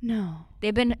 No.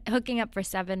 They've been hooking up for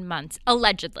 7 months,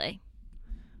 allegedly.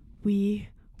 We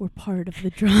were part of the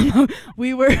drama.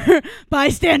 We were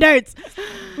bystanders.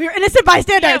 We were innocent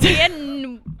bystanders. Yeah, we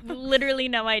had literally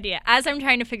no idea. As I'm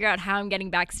trying to figure out how I'm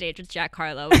getting backstage with Jack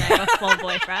Harlow when I have a full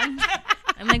boyfriend.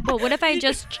 I'm like, well, what if I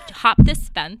just hop this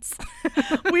fence?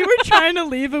 We were trying to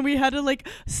leave, and we had to like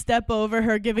step over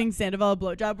her giving Sandoval a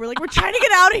blowjob. We're like, we're trying to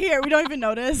get out of here. We don't even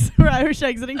notice. We're Irish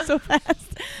exiting so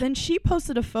fast. Then she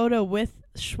posted a photo with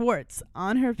Schwartz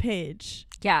on her page.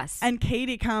 Yes. And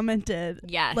Katie commented.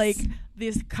 Yes. Like,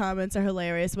 these comments are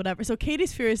hilarious, whatever. So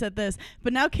Katie's furious at this,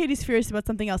 but now Katie's furious about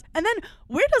something else. And then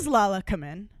where does Lala come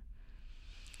in?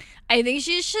 I think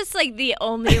she's just like the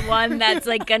only one that's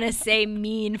like gonna say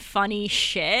mean, funny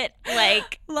shit.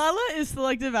 Like, Lala is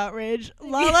selective outrage.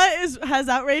 Lala has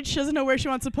outrage. She doesn't know where she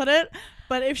wants to put it.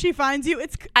 But if she finds you,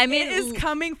 it is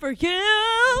coming for you.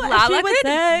 Lala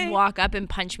could walk up and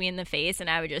punch me in the face, and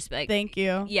I would just be like, thank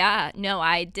you. Yeah, no,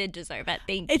 I did deserve it.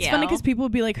 Thank you. It's funny because people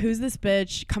would be like, who's this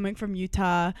bitch coming from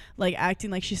Utah, like acting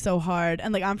like she's so hard?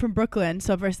 And like, I'm from Brooklyn.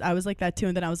 So first I was like that too.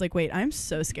 And then I was like, wait, I'm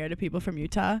so scared of people from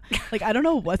Utah. Like, I don't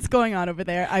know what's going on over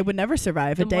there. I would never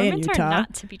survive a day in Utah. Are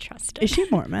not to be trusted. Is she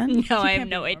Mormon? No, I have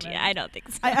no idea. I don't think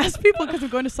so. I asked people because I'm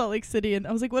going to Salt Lake City, and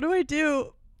I was like, what do I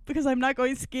do? Because I'm not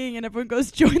going skiing, and everyone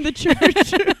goes, join the church.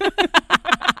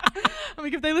 I'm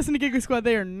like, if they listen to Giggly Squad,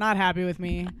 they are not happy with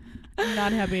me. I'm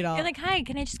not happy at all. You're like, hi,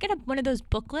 can I just get one of those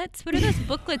booklets? What are those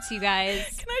booklets, you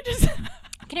guys?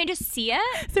 Can I just see it?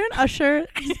 Is there an usher?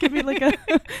 Just give me like a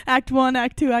act 1,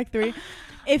 act 2, act 3.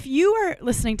 If you are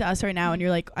listening to us right now and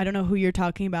you're like, I don't know who you're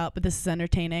talking about, but this is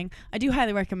entertaining, I do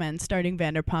highly recommend starting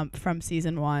Vanderpump from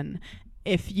season 1.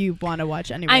 If you want to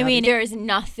watch any reality. I mean, there's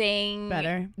nothing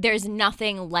better. There's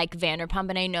nothing like Vanderpump,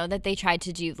 and I know that they tried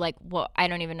to do like I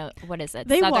don't even know what is it.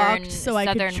 They walked so I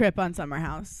could trip on Summer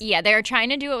House. Yeah, they were trying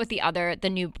to do it with the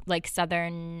new like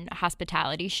Southern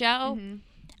hospitality show. Mm-hmm.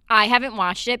 I haven't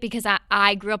watched it because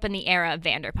I grew up in the era of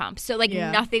Vanderpump, so like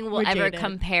nothing will ever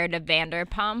compare to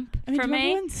Vanderpump for me. Remember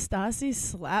when Stassi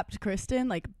slapped Kristen,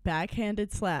 like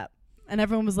backhanded slap, and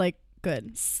everyone was like,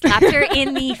 good. Slapped her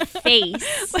in the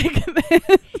face. Like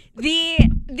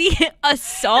the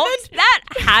assault that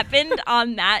happened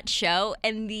on that show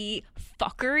and the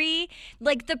fuckery,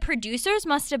 like the producers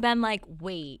must have been like,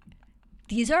 wait,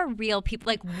 these are real people.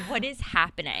 Like, what is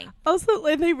happening? Also,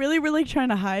 like, they really were like trying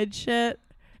to hide shit.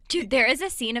 Dude, there is a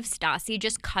scene of Stassi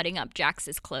just cutting up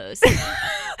Jax's clothes.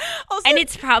 Also, and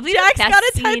it's probably Jax the best got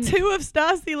a scene. tattoo of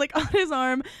Stassi like on his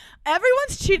arm.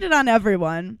 Everyone's cheated on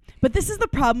everyone. But this is the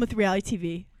problem with reality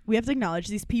TV. We have to acknowledge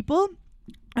these people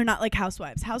are not like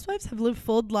housewives. Housewives have lived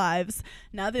full lives.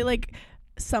 Now they like,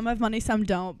 some have money, some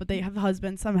don't, but they have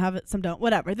husbands, some have it, some don't.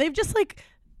 Whatever. They've just like,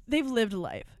 they've lived a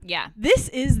life. Yeah. This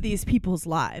is these people's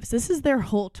lives. This is their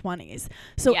whole 20s.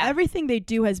 So everything they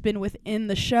do has been within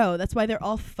the show. That's why they're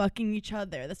all fucking each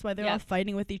other. That's why they're all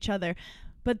fighting with each other.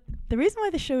 But the reason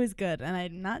why the show is good, and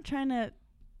I'm not trying to...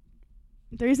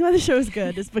 The reason why the show is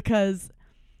good is because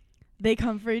they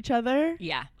come for each other.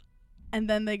 Yeah. And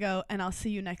then they go, and I'll see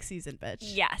you next season, bitch.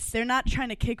 Yes. They're not trying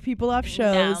to kick people off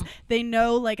shows. No. They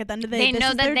know, like, at the end of the day, this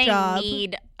is their job. They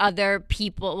need other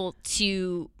people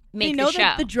to make the show. They know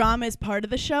that the drama is part of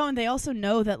the show, and they also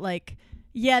know that, like,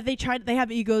 they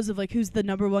have egos of, like, who's the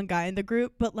number one guy in the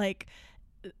group, but, like,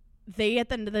 they, at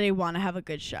the end of the day, want to have a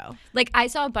good show. Like, I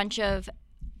saw a bunch of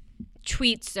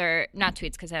tweets, or not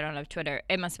tweets because I don't have Twitter,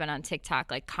 it must have been on TikTok,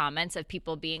 like comments of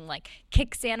people being like,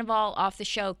 kick Sandoval off the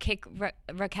show, kick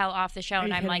Raquel off the show.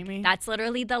 And I'm like, that's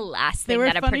literally the last thing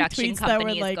that a production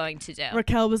company is going to do.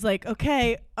 Raquel was like,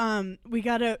 okay, we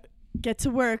gotta get to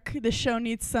work, the show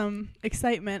needs some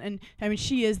excitement. And I mean,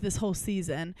 she is this whole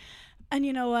season. And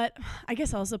you know what, I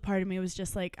guess also part of me was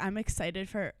just like, I'm excited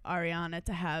for Ariana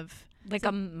to have like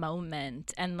a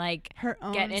moment and like her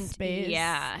own space.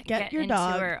 Yeah. Get your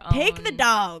dog. Take the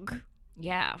dog.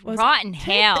 Yeah. Rotten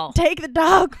Hell. Take the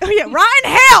dog. Oh yeah.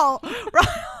 Rotten Hell.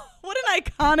 What an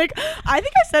iconic. I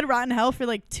think I said Rotten Hell for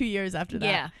like 2 years after that.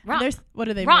 Yeah. What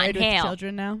are they Rotten married Hell. with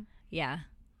children now? Yeah.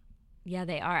 Yeah,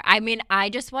 they are. I mean, I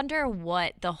just wonder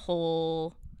what the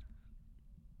whole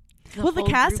the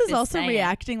cast is also saying.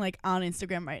 Reacting like on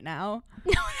Instagram right now.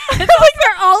 Like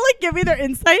they're all like giving their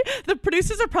insight. The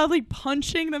producers are probably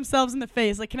punching themselves in the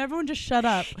face. Like, can everyone just shut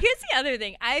up? Here's the other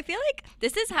thing. I feel like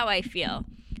this is how I feel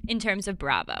in terms of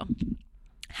Bravo.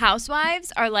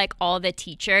 Housewives are like all the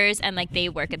teachers and like they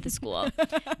work at the school.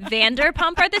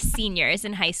 Vanderpump are the seniors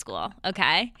in high school,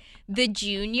 okay? The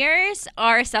juniors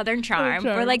are Southern Charm.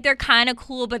 Where like they're kind of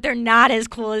cool, but they're not as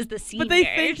cool as the seniors. But they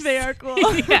think they are cool.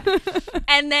 Yeah.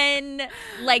 And then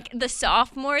like the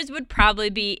sophomores would probably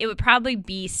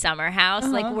be Summer House.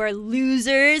 Like we're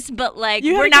losers, but like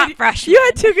we're not freshmen. You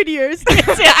had 2 good years.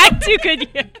 I had 2 good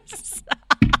years.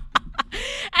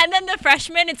 And then the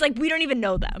freshmen, it's like we don't even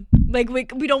know them. Like we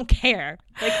don't care.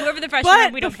 Like whoever the freshmen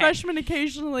are, we don't care. But the freshmen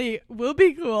occasionally will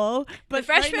be cool. But the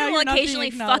freshmen will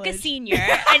occasionally fuck a senior,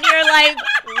 and you're like,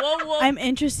 whoa. I'm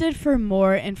interested for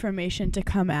more information to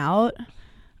come out.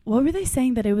 What were they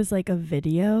saying, that it was like a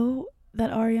video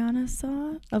that Ariana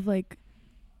saw of like?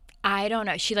 I don't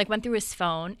know. She like went through his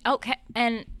phone. Okay,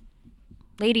 and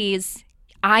ladies,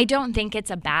 I don't think it's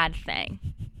a bad thing.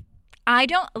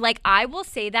 I will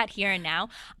say that here and now,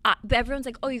 but everyone's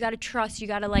like, oh, you got to trust,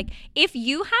 if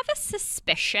you have a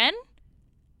suspicion,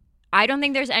 I don't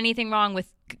think there's anything wrong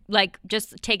with like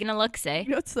just taking a look, say. You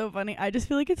know, it's so funny. I just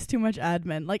feel like it's too much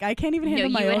admin. Like, I can't even handle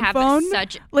you my would own have phone.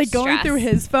 such like going stress. through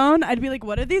his phone, I'd be like,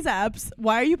 what are these apps?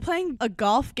 Why are you playing a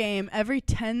golf game every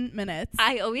 10 minutes?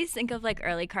 I always think of like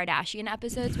early Kardashian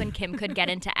episodes when Kim could get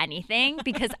into anything,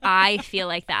 because I feel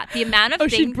like that. The amount of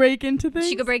things she'd break into things?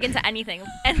 she could break into anything.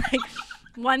 And like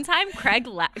one time Craig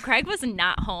was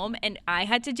not home and I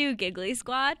had to do Giggly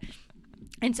Squad.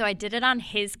 And so I did it on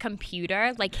his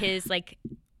computer, like his like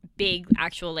big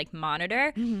actual like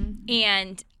monitor.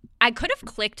 And I could have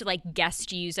clicked like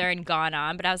guest user and gone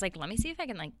on, but I was like, let me see if I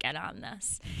can like get on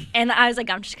this. And I was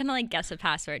like, I'm just gonna like guess a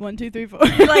password. 1, 2, 3, 4.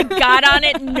 Like got on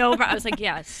it, no problem. I was like,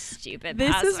 yeah, stupid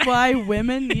This password. is why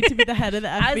women need to be the head of the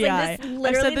FBI. I was like, this is I've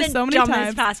literally said this the so many dumbest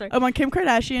times. password. I want Kim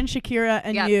Kardashian, Shakira,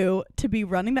 and you to be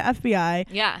running the FBI.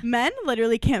 Yeah. Men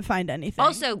literally can't find anything.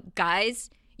 Also,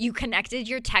 guys, you connected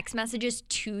your text messages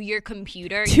to your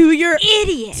computer. to your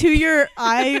idiot. To your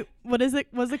what is it?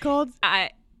 What's it called?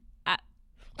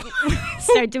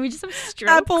 Sorry, did we just have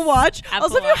strokes? Apple Watch. Apple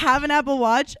also, if you Watch. have an Apple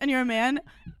Watch and you're a man,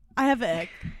 I have an ick.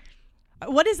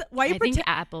 What is? Why you I think pretend?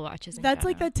 Apple Watch is. That's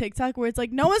like that TikTok where it's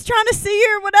like no one's trying to see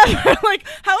you or whatever. Like,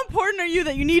 how important are you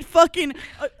that you need fucking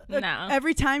No.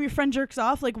 every time your friend jerks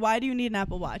off? Like, why do you need an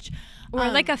Apple Watch? Or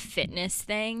like a fitness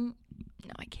thing.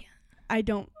 No, I can't. I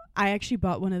don't. I actually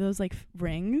bought one of those like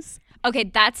rings. Okay,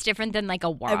 that's different than like a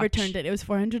watch. I returned it. It was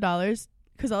 $400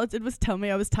 because all it did was tell me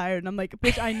I was tired, and I'm like,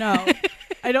 bitch, I know.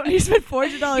 I don't need to spend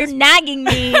 $400. You're nagging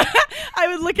me. I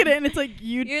would look at it and it's like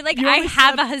You're like, you I only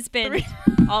have a slept husband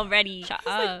 3 already. Shut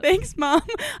like, up. thanks, Mom.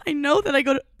 I know that I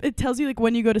go to. It tells you like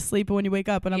when you go to sleep and when you wake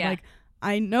up, and I'm Yeah. like,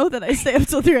 I know that I stay up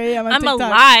till 3 a.m. on I'm TikTok.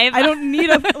 alive. I don't need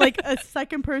a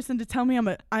second person to tell me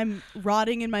I'm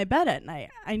rotting in my bed at night.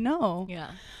 I know.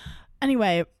 Yeah.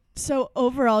 Anyway, so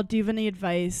overall, do you have any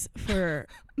advice for?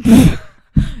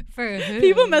 For who?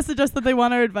 People message us that they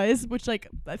want our advice, which like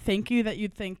thank you that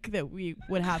you'd think that we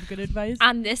would have good advice.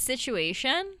 On this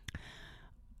situation,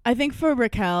 I think for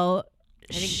Raquel,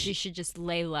 I think she should just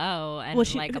lay low and well,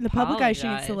 like in the public eye, she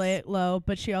needs to apologize. lay it low,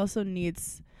 but she also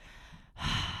needs.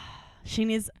 She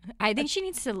needs. I think she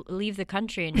needs to leave the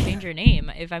country and change her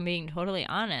name. If I'm being totally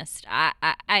honest,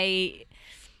 I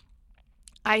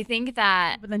think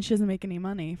that. But then she doesn't make any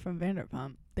money from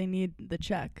Vanderpump. They need the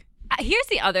check. Here's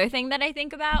the other thing that I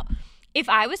think about. If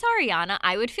I was Ariana,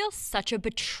 I would feel such a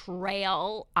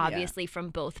betrayal, obviously, from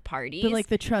both parties. But like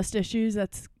the trust issues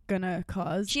that's gonna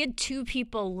cause. She had 2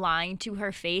 people lying to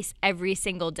her face every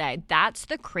single day. That's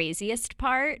the craziest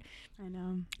part. I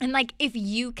know. And like, if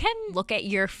you can look at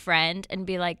your friend and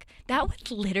be like, that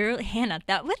would literally, Hannah,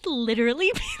 that would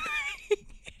literally be like,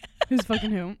 Who's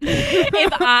fucking who?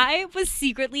 if I was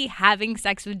secretly having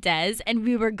sex with Des and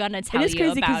we were gonna tell It is you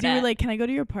crazy about you it. were like, "Can I go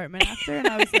to your apartment after?" And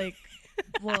I was like,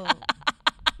 "Whoa."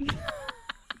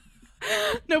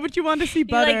 No, but you wanted to see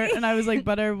Butter, like- and I was like,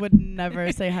 Butter would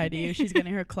never say hi to you. She's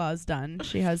getting her claws done.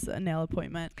 She has a nail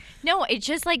appointment. No, it's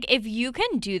just like, if you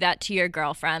can do that to your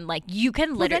girlfriend, like you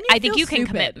can Well, literally, then I think feel you can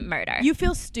stupid. commit murder. You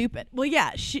feel stupid. Well,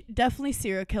 yeah, she definitely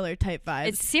serial killer type vibes.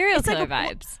 It's serial It's like killer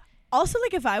a- vibes. Also,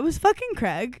 like if I was fucking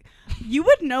Craig, you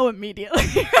would know immediately.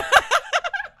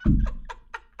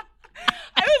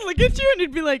 I would look at you and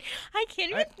you'd be like, I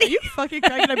can't "Are, even are think. you fucking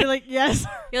Craig?" And I'd be like, "Yes."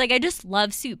 You're like, I just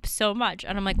love soup so much.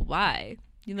 And I'm like, why?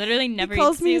 You literally never He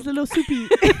calls eat me soup. his little soupy.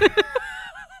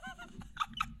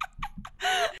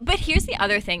 But here's the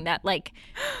other thing that, like,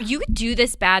 you could do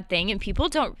this bad thing and people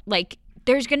don't, like,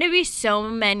 there's going to be so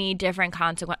many different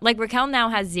consequences. Like, Raquel now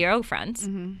has 0 friends.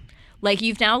 Mm-hmm. Like,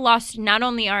 you've now lost not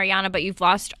only Ariana, but you've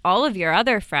lost all of your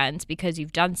other friends because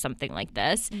you've done something like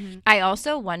this. Mm-hmm. I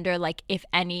also wonder, like,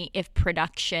 if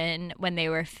production, when they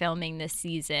were filming this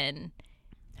season,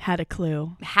 Had a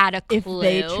clue. had a clue.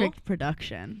 If they tricked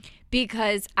production.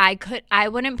 Because I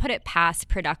wouldn't put it past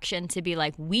production to be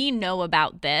like, we know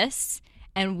about this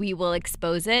and we will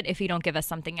expose it if you don't give us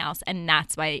something else. And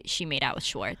that's why she made out with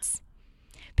Schwartz.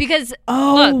 Because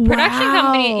look, production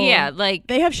company, yeah, like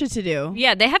they have shit to do.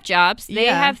 yeah, they have jobs. They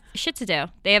Yeah. have shit to do.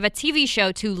 They have a TV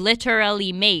show to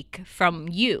literally make from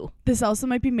you. This also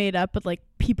might be made up, but like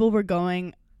people were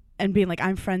going and being like,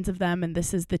 I'm friends of them and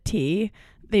this is the tea.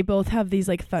 They both have these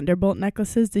like Thunderbolt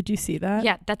necklaces. Did you see that?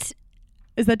 Yeah,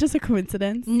 Is that just a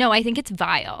coincidence? no, I think it's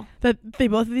vile. That they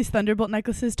both have these Thunderbolt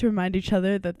necklaces to remind each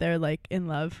other that they're like in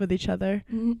love with each other.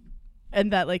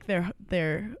 And that like their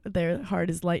heart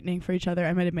is lightning for each other.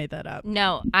 I might have made that up.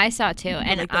 No, I saw it too.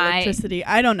 And like the electricity.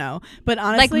 I don't know. But like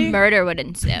honestly, murder would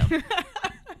ensue.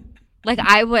 Like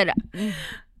I would.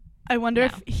 I wonder No.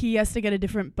 if he has to get a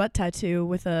different butt tattoo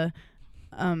with a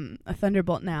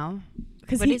Thunderbolt now.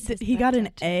 Because What is his he butt got an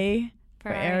tattoo? A For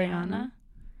for Ariana.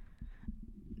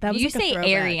 That was You like a say throwback.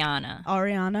 Ariana.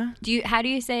 Ariana. How do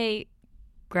you say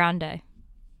Grande?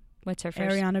 What's her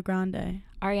first? Ariana Grande.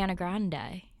 Ariana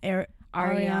Grande.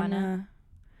 Ariana.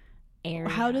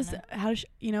 How does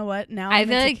you know what? Now I I'm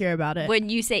feel like insecure about it. when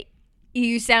you say,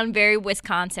 you sound very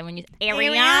Wisconsin when you say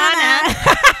Ariana.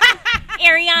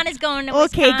 Ariana's going to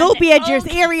Wisconsin. Okay, go be a Jersey.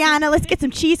 Ariana, let's get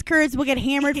some cheese curds. We'll get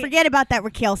hammered. Forget about that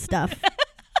Raquel stuff.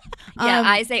 Yeah,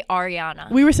 I say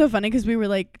Ariana. We were so funny because we were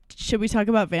like, should we talk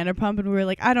about Vanderpump? And we were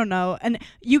like, I don't know. And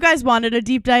you guys wanted a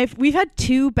deep dive. We've had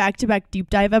 2 back-to-back deep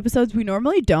dive episodes. We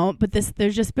normally don't, but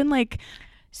there's just been like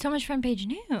so much front page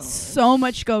news. So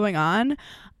much going on.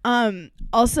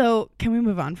 Also, can we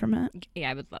move on from it? Yeah,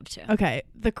 I would love to. Okay.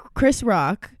 The Chris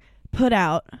Rock put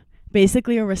out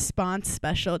basically a response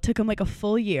special. It took him like a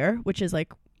full year, which is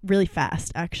like really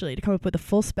fast actually, to come up with a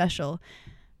full special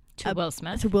to Will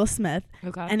Smith.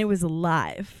 Okay. And it was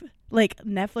live. Like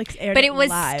Netflix aired it. But it was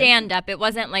live. stand up. It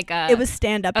wasn't like a. It was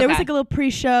stand up. Okay. There was like a little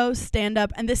pre-show stand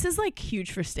up, and this is like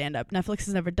huge for stand up. Netflix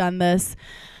has never done this.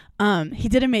 He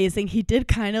did amazing. He did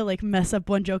kind of like mess up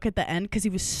one joke at the end because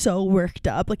he was so worked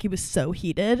up, like he was so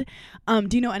heated. Do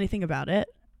you know anything about it?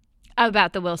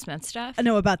 About the Will Smith stuff?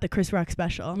 No, about the Chris Rock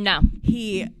special. No.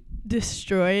 He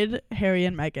destroyed Harry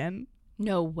and Meghan.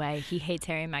 No way. He hates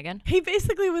Harry and Meghan. He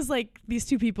basically was like, these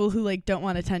 2 people who like don't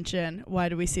want attention. Why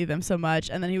do we see them so much?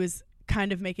 And then he was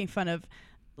kind of making fun of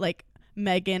like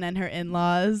Meghan and her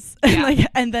in-laws. Yeah.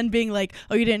 and then being like,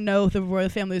 oh, you didn't know the royal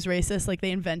family was racist. Like they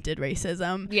invented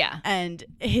racism. Yeah. And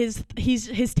his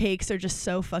takes are just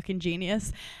so fucking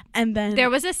genius. And then there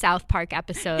was a South Park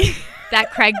episode that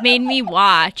Craig made me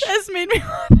watch. Des made me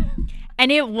watch.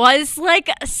 And it was like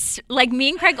me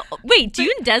and Craig. Wait, do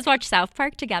you and Des watch South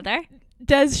Park together?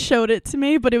 Des showed it to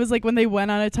me, but it was like when they went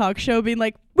on a talk show being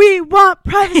like, we want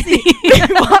privacy. We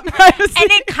want privacy.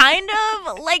 And it kind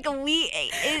of like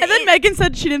and then Meghan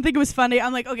said she didn't think it was funny.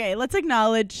 I'm like, okay, let's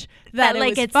acknowledge that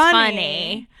like it's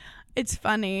funny. It's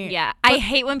funny. Yeah. I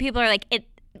hate when people are like,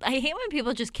 I hate when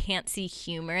people just can't see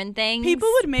humor in things. People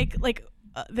would make like,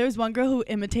 there was one girl who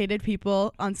imitated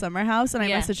people on Summer House, and I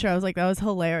messaged her. I was like, that was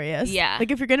hilarious. Yeah. Like,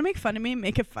 if you're going to make fun of me,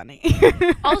 make it funny.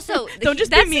 Also, don't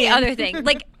just that's be mean. The other thing.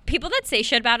 Like, people that say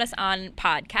shit about us on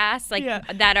podcasts, like,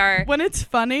 that are... When it's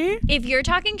funny... If you're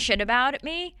talking shit about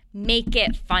me, make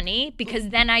it funny, because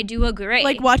then I do agree.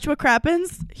 Like, Watch What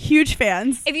Crappens, huge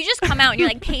fans. If you just come out and you're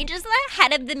like, Paige is the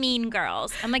head of the Mean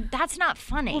Girls, I'm like, that's not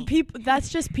funny. Well, that's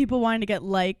just people wanting to get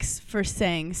likes for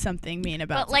saying something mean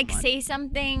about But, like, someone. say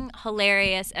something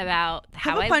hilarious about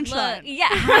how I have a punchline. look. Yeah,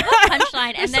 have a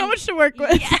punchline. There's and then, so much to work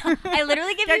with. Yeah, I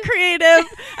literally give Get you... creative.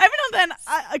 Every now and then,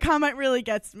 a comment really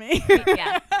gets me.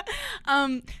 Yeah.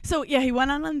 So, yeah, he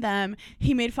went on them.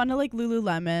 He made fun of, like,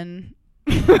 Lululemon.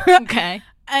 Okay.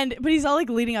 But he's all like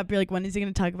leading up. You're like, when is he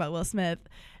going to talk about Will Smith?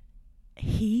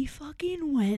 He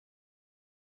fucking went.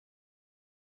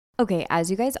 Okay, as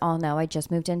you guys all know, I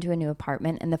just moved into a new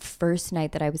apartment, and the first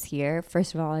night that I was here,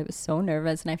 first of all, I was so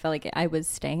nervous and I felt like I was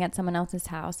staying at someone else's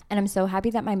house. And I'm so happy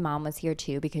that my mom was here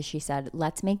too, because she said,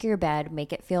 let's make your bed,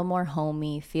 make it feel more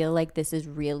homey, feel like this is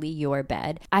really your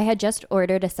bed. I had just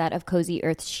ordered a set of Cozy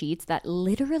Earth sheets that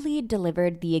literally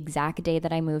delivered the exact day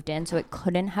that I moved in, so it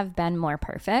couldn't have been more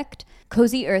perfect.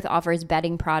 Cozy Earth offers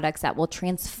bedding products that will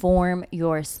transform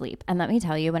your sleep. And let me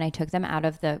tell you, when I took them out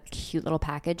of the cute little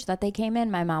package that they came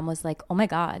in, my mom was like, oh my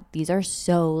God, these are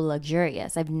so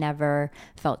luxurious. I've never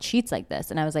felt sheets like this.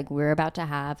 And I was like, we're about to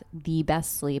have the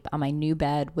best sleep on my new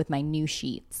bed with my new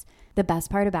sheets. The best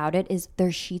part about it is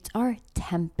their sheets are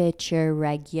temperature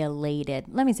regulated.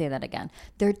 Let me say that again.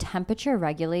 They're temperature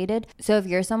regulated. So if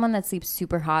you're someone that sleeps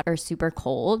super hot or super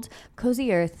cold,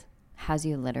 Cozy Earth has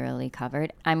you literally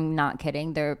covered. I'm not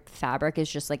kidding. Their fabric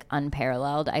is just like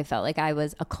unparalleled. I felt like I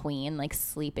was a queen, like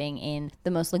sleeping in the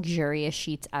most luxurious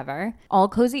sheets ever. All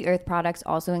Cozy Earth products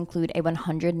also include a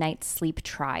 100-night sleep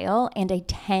trial and a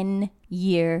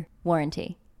 10-year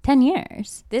warranty. 10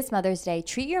 years. This Mother's Day,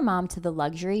 treat your mom to the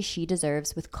luxury she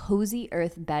deserves with Cozy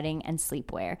Earth bedding and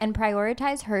sleepwear, and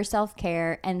prioritize her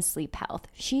self-care and sleep health.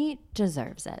 She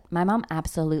deserves it. My mom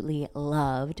absolutely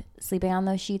loved sleeping on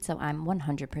those sheets, so I'm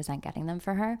 100% getting them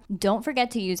for her. Don't forget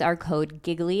to use our code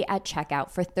GIGGLY at checkout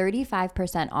for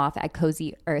 35% off at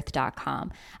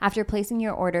CozyEarth.com. After placing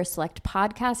your order, select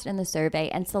podcast in the survey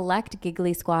and select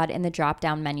Giggly Squad in the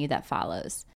drop-down menu that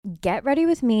follows. Get ready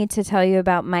with me to tell you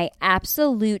about my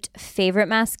absolute favorite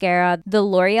mascara, the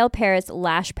L'Oreal Paris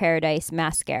Lash Paradise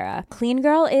Mascara. Clean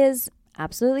Girl is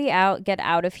absolutely out. Get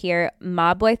out of here.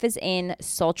 Mob Wife is in.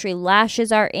 Sultry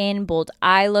lashes are in. Bold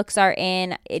eye looks are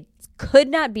in. It could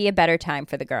not be a better time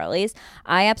for the girlies.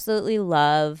 I absolutely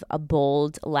love a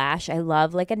bold lash. I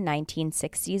love like a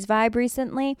 1960s vibe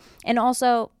recently. And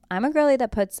also, I'm a girly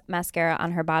that puts mascara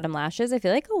on her bottom lashes. I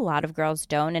feel like a lot of girls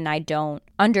don't, and I don't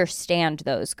understand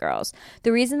those girls.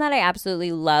 The reason that I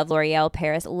absolutely love L'Oreal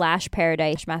Paris Lash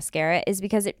Paradise mascara is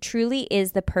because it truly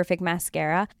is the perfect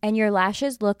mascara, and your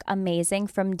lashes look amazing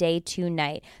from day to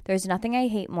night. There's nothing I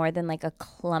hate more than like a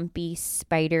clumpy,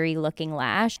 spidery looking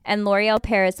lash, and L'Oreal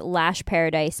Paris Lash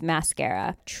Paradise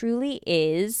mascara truly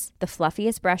is the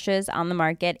fluffiest brushes on the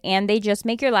market, and they just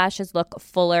make your lashes look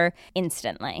fuller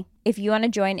instantly. If you want to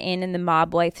join in the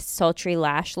mob wife sultry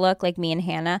lash look like me and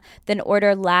Hannah, then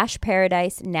order Lash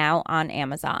Paradise now on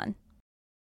Amazon.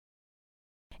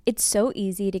 It's so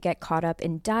easy to get caught up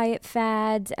in diet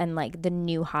fads and like the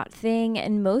new hot thing,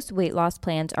 and most weight loss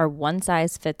plans are one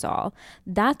size fits all.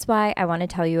 That's why I want to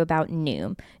tell you about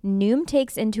Noom. Noom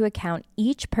takes into account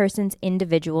each person's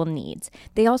individual needs.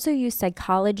 They also use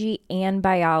psychology and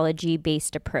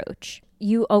biology-based approach.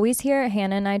 You always hear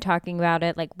Hannah and I talking about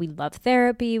it, like we love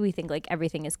therapy, we think like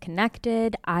everything is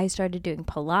connected. I started doing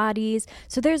Pilates,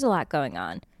 so there's a lot going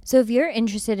on. So if you're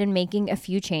interested in making a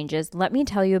few changes, let me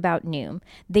tell you about Noom.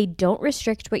 They don't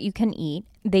restrict what you can eat.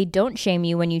 They don't shame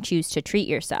you when you choose to treat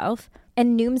yourself.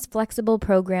 And Noom's flexible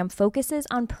program focuses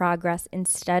on progress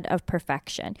instead of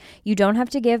perfection. You don't have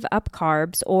to give up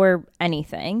carbs or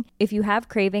anything. If you have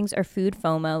cravings or food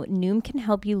FOMO, Noom can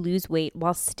help you lose weight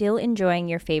while still enjoying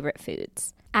your favorite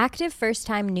foods. Active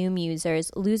first-time Noom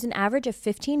users lose an average of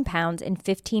 15 pounds in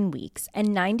 15 weeks, and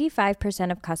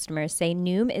 95% of customers say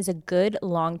Noom is a good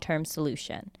long-term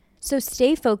solution. So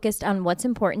stay focused on what's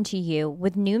important to you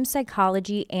with Noom's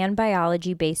psychology and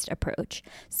biology-based approach.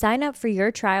 Sign up for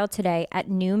your trial today at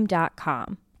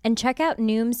Noom.com. And check out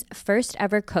Noom's first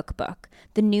ever cookbook,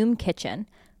 The Noom Kitchen,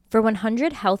 for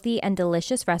 100 healthy and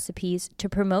delicious recipes to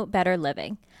promote better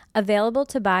living. Available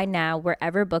to buy now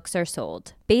wherever books are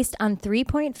sold. Based on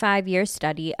 3.5-year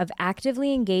study of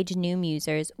actively engaged Noom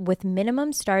users with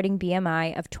minimum starting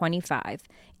BMI of 25.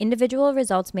 Individual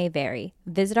results may vary.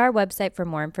 Visit our website for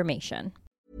more information.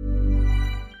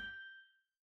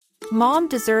 Mom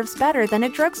deserves better than a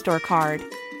drugstore card.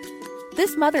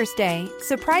 This Mother's Day,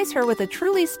 surprise her with a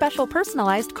truly special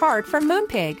personalized card from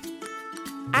Moonpig.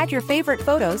 Add your favorite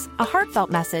photos, a heartfelt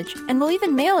message, and we'll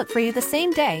even mail it for you the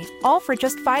same day, all for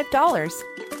just $5.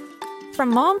 From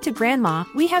mom to grandma,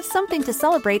 we have something to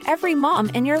celebrate every mom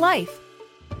in your life.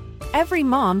 Every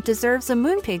mom deserves a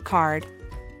Moonpig card.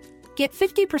 Get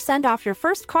 50% off your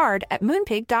first card at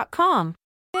Moonpig.com.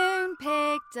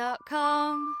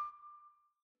 Moonpig.com.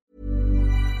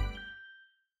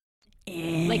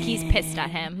 Like he's pissed at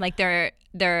him. Like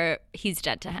he's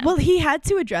dead to him. Well, he had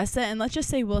to address it, and let's just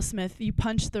say Will Smith, you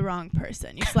punched the wrong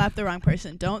person. You slapped the wrong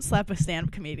person. Don't slap a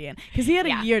stand-up comedian. Because he had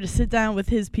a year to sit down with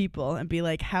his people and be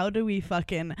like, how do we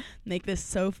fucking make this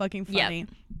so fucking funny? Yep.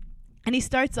 And he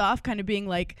starts off kind of being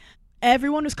like,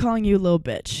 everyone was calling you a little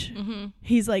bitch. Mm-hmm.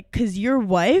 He's like, because your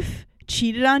wife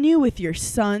cheated on you with your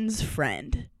son's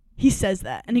friend. He says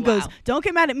that. And he goes, don't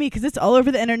get mad at me because it's all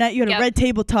over the internet. You had a Red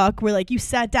Table Talk where like you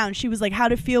sat down. She was like,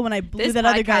 how'd it feel when I blew that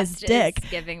other guy's dick? Is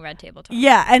giving Red Table Talk.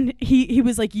 Yeah. And he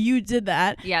was like, you did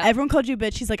that. Yeah. Everyone called you a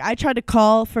bitch. He's like, I tried to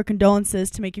call for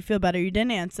condolences to make you feel better. You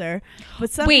didn't answer.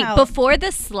 But somehow. Wait, before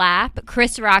the slap,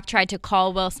 Chris Rock tried to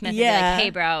call Will Smith and be like,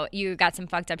 hey, bro, you got some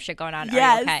fucked up shit going on.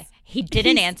 Yes. Are you okay? He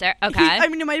didn't answer. Okay. I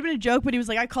mean, it might have been a joke, but he was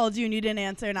like, I called you and you didn't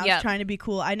answer. And I was trying to be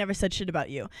cool. I never said shit about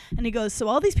you. And he goes, so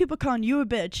all these people calling you a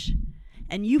bitch.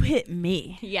 And you hit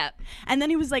me. Yep. And then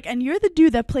he was like, and you're the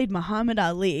dude that played Muhammad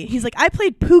Ali. He's like, I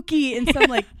played Pookie in some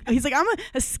like, he's like, I'm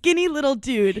a skinny little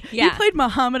dude. Yeah. You played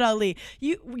Muhammad Ali.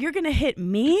 You're going to hit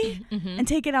me and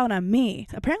take it out on me.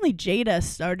 Apparently Jada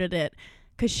started it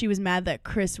because she was mad that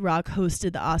Chris Rock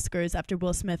hosted the Oscars after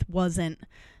Will Smith wasn't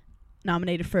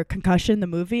nominated for Concussion, the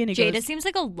movie. And Jada seems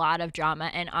like a lot of drama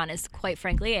and quite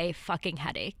frankly, a fucking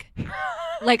headache.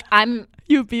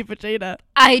 You beef with Jada.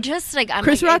 I'm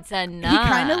Chris Rock, it's enough. He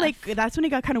kind of like, that's when he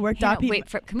got kind of worked up.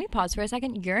 Can we pause for a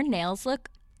second? Your nails look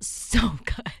so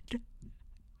good.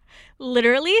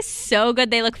 Literally so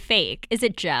good. They look fake. Is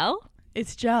it gel?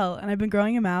 It's gel, and I've been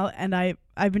growing them out, and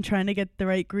I've been trying to get the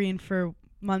right green for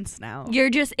months now.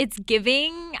 It's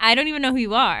giving, I don't even know who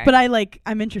you are. But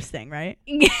I'm interesting, right?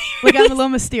 Like I'm a little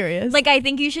mysterious. Like I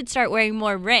think you should start wearing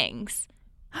more rings.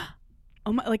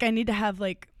 Oh my, like I need to have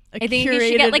like I think you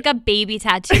should get like a baby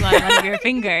tattoo on one of your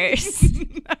fingers.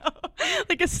 No.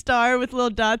 Like a star with little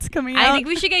dots coming out. I think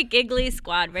we should get Giggly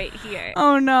Squad right here.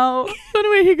 Oh no. So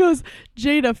anyway, he goes,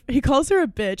 Jada, he calls her a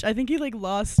bitch. I think he like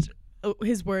lost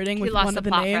his wording with one of the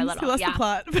names. He lost the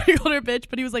plot. But he called her a bitch,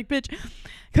 but he was like, bitch,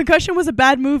 Concussion was a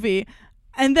bad movie.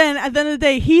 And then at the end of the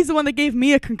day, he's the one that gave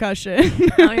me a concussion. I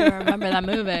don't even remember that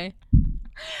movie.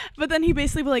 But then he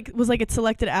basically was like, it's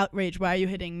selected outrage. Why are you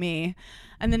hitting me?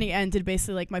 And then he ended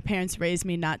basically like, my parents raised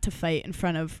me not to fight in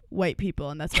front of white people,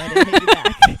 and that's why I didn't hit you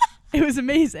back. It was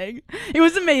amazing. It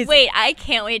was amazing. Wait, I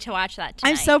can't wait to watch that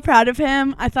tonight. I'm so proud of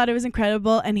him. I thought it was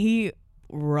incredible, and he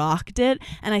rocked it.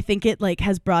 And I think it like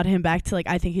has brought him back to like,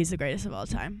 I think he's the greatest of all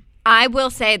time. I will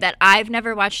say that I've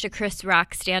never watched a Chris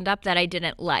Rock stand-up that I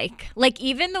didn't like. Like,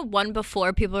 even the one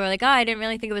before, people were like, oh, I didn't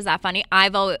really think it was that funny. I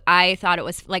thought it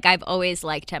was, like, I've always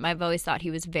liked him. I've always thought he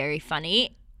was very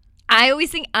funny.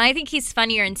 I think he's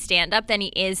funnier in stand-up than he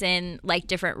is in, like,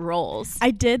 different roles.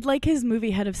 I did like his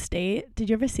movie Head of State. Did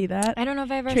you ever see that? I don't know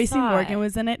if I ever Tracy saw Morgan it.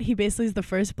 was in it. He basically is the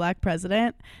first black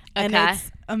president. And it's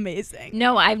amazing.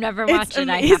 No, I've never watched it.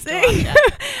 I have to watch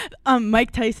it.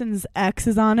 Mike Tyson's ex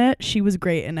is on it. She was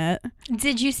great in it.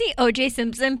 Did you see O.J.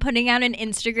 Simpson putting out an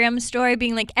Instagram story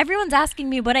being like, everyone's asking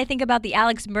me what I think about the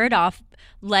Alex Murdaugh,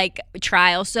 like,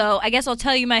 trial, so I guess I'll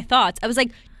tell you my thoughts. I was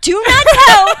like, do not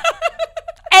tell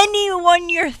anyone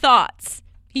your thoughts,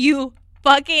 you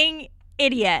fucking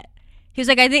idiot. He was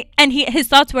like, I think, and his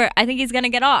thoughts were, I think he's gonna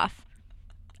get off.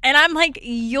 And I'm like,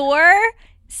 you're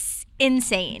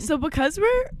insane. So because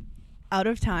we're out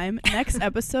of time, next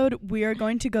episode we are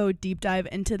going to go deep dive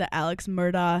into the Alex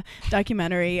Murdaugh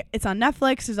documentary. It's on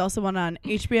Netflix. There's also one on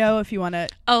HBO if you want to.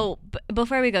 Oh,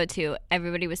 before we go to,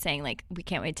 everybody was saying like, we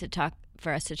can't wait to talk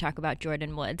about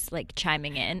Jordan Woods, like,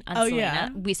 chiming in on Selena. Yeah.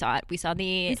 We saw it. We saw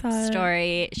the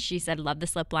story. She said, love the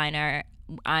slip liner.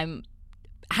 And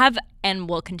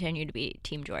will continue to be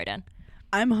Team Jordan.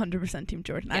 I'm 100% Team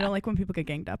Jordan. Yeah. I don't like when people get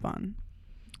ganged up on.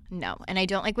 No, and I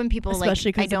don't like when people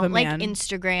Especially I don't like man.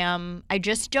 Instagram. I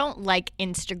just don't like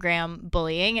Instagram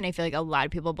bullying, and I feel like a lot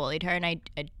of people bullied her, and I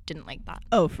didn't like that.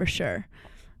 Oh, for sure.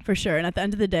 For sure. And at the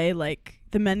end of the day, like,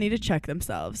 the men need to check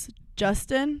themselves.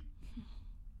 Justin,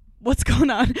 what's going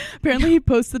on? Apparently he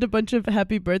posted a bunch of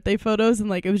happy birthday photos, and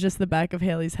like it was just the back of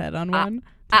Haley's head on one.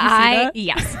 Did you see that?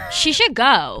 Yes. She should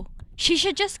go. She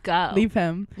should just go. Leave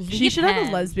him. She should have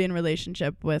a lesbian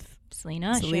relationship with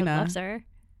Selena. She loves her.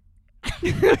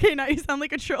 Okay, now you sound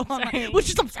like a troll online. Well,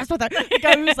 she's obsessed with that. The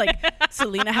guy who was like,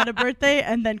 Selena had a birthday,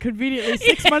 and then conveniently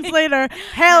 6 months later,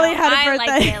 Haley had a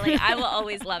birthday. I like Haley. I will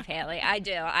always love Haley. I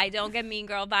do. I don't get mean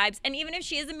girl vibes. And even if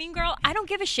she is a mean girl, I don't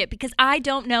give a shit because I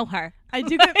don't know her. I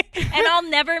do get and I'll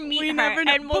never meet her. Never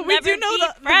know. And we'll but we never do know be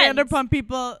the friends. Vanderpump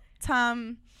people.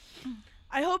 Tom,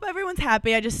 I hope everyone's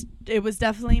happy. It was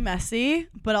definitely messy,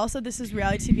 but also this is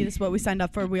reality TV. This is what we signed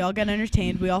up for. We all get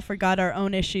entertained. We all forgot our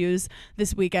own issues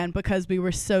this weekend because we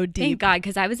were so deep. Thank God,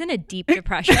 because I was in a deep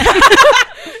depression.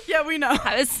 Yeah, we know.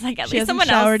 I was like, at she least someone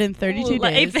showered else in 32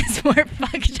 life days. is more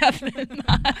fucked up than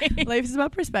mine. Life is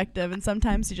about perspective, and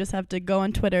sometimes you just have to go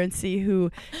on Twitter and see who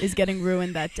is getting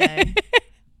ruined that day.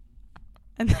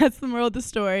 And that's the moral of the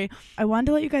story. I wanted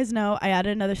to let you guys know I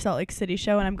added another Salt Lake City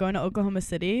show, and I'm going to Oklahoma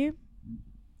City.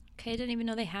 Okay, I didn't even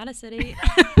know they had a city.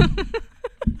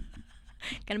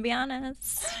 Gonna be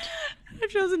honest. I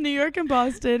have shows in New York and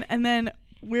Boston, and then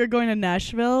we're going to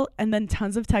Nashville, and then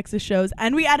tons of Texas shows.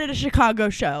 And we added a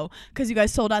Chicago show because you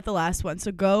guys sold out the last one.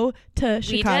 So go to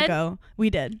Chicago.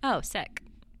 We did. Oh, sick.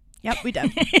 Yep, we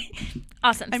did.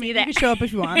 Awesome. I mean, you there. can show up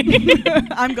if you want.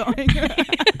 I'm going.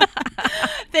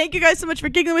 Thank you guys so much for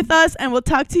giggling with us, and we'll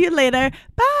talk to you later.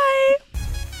 Bye.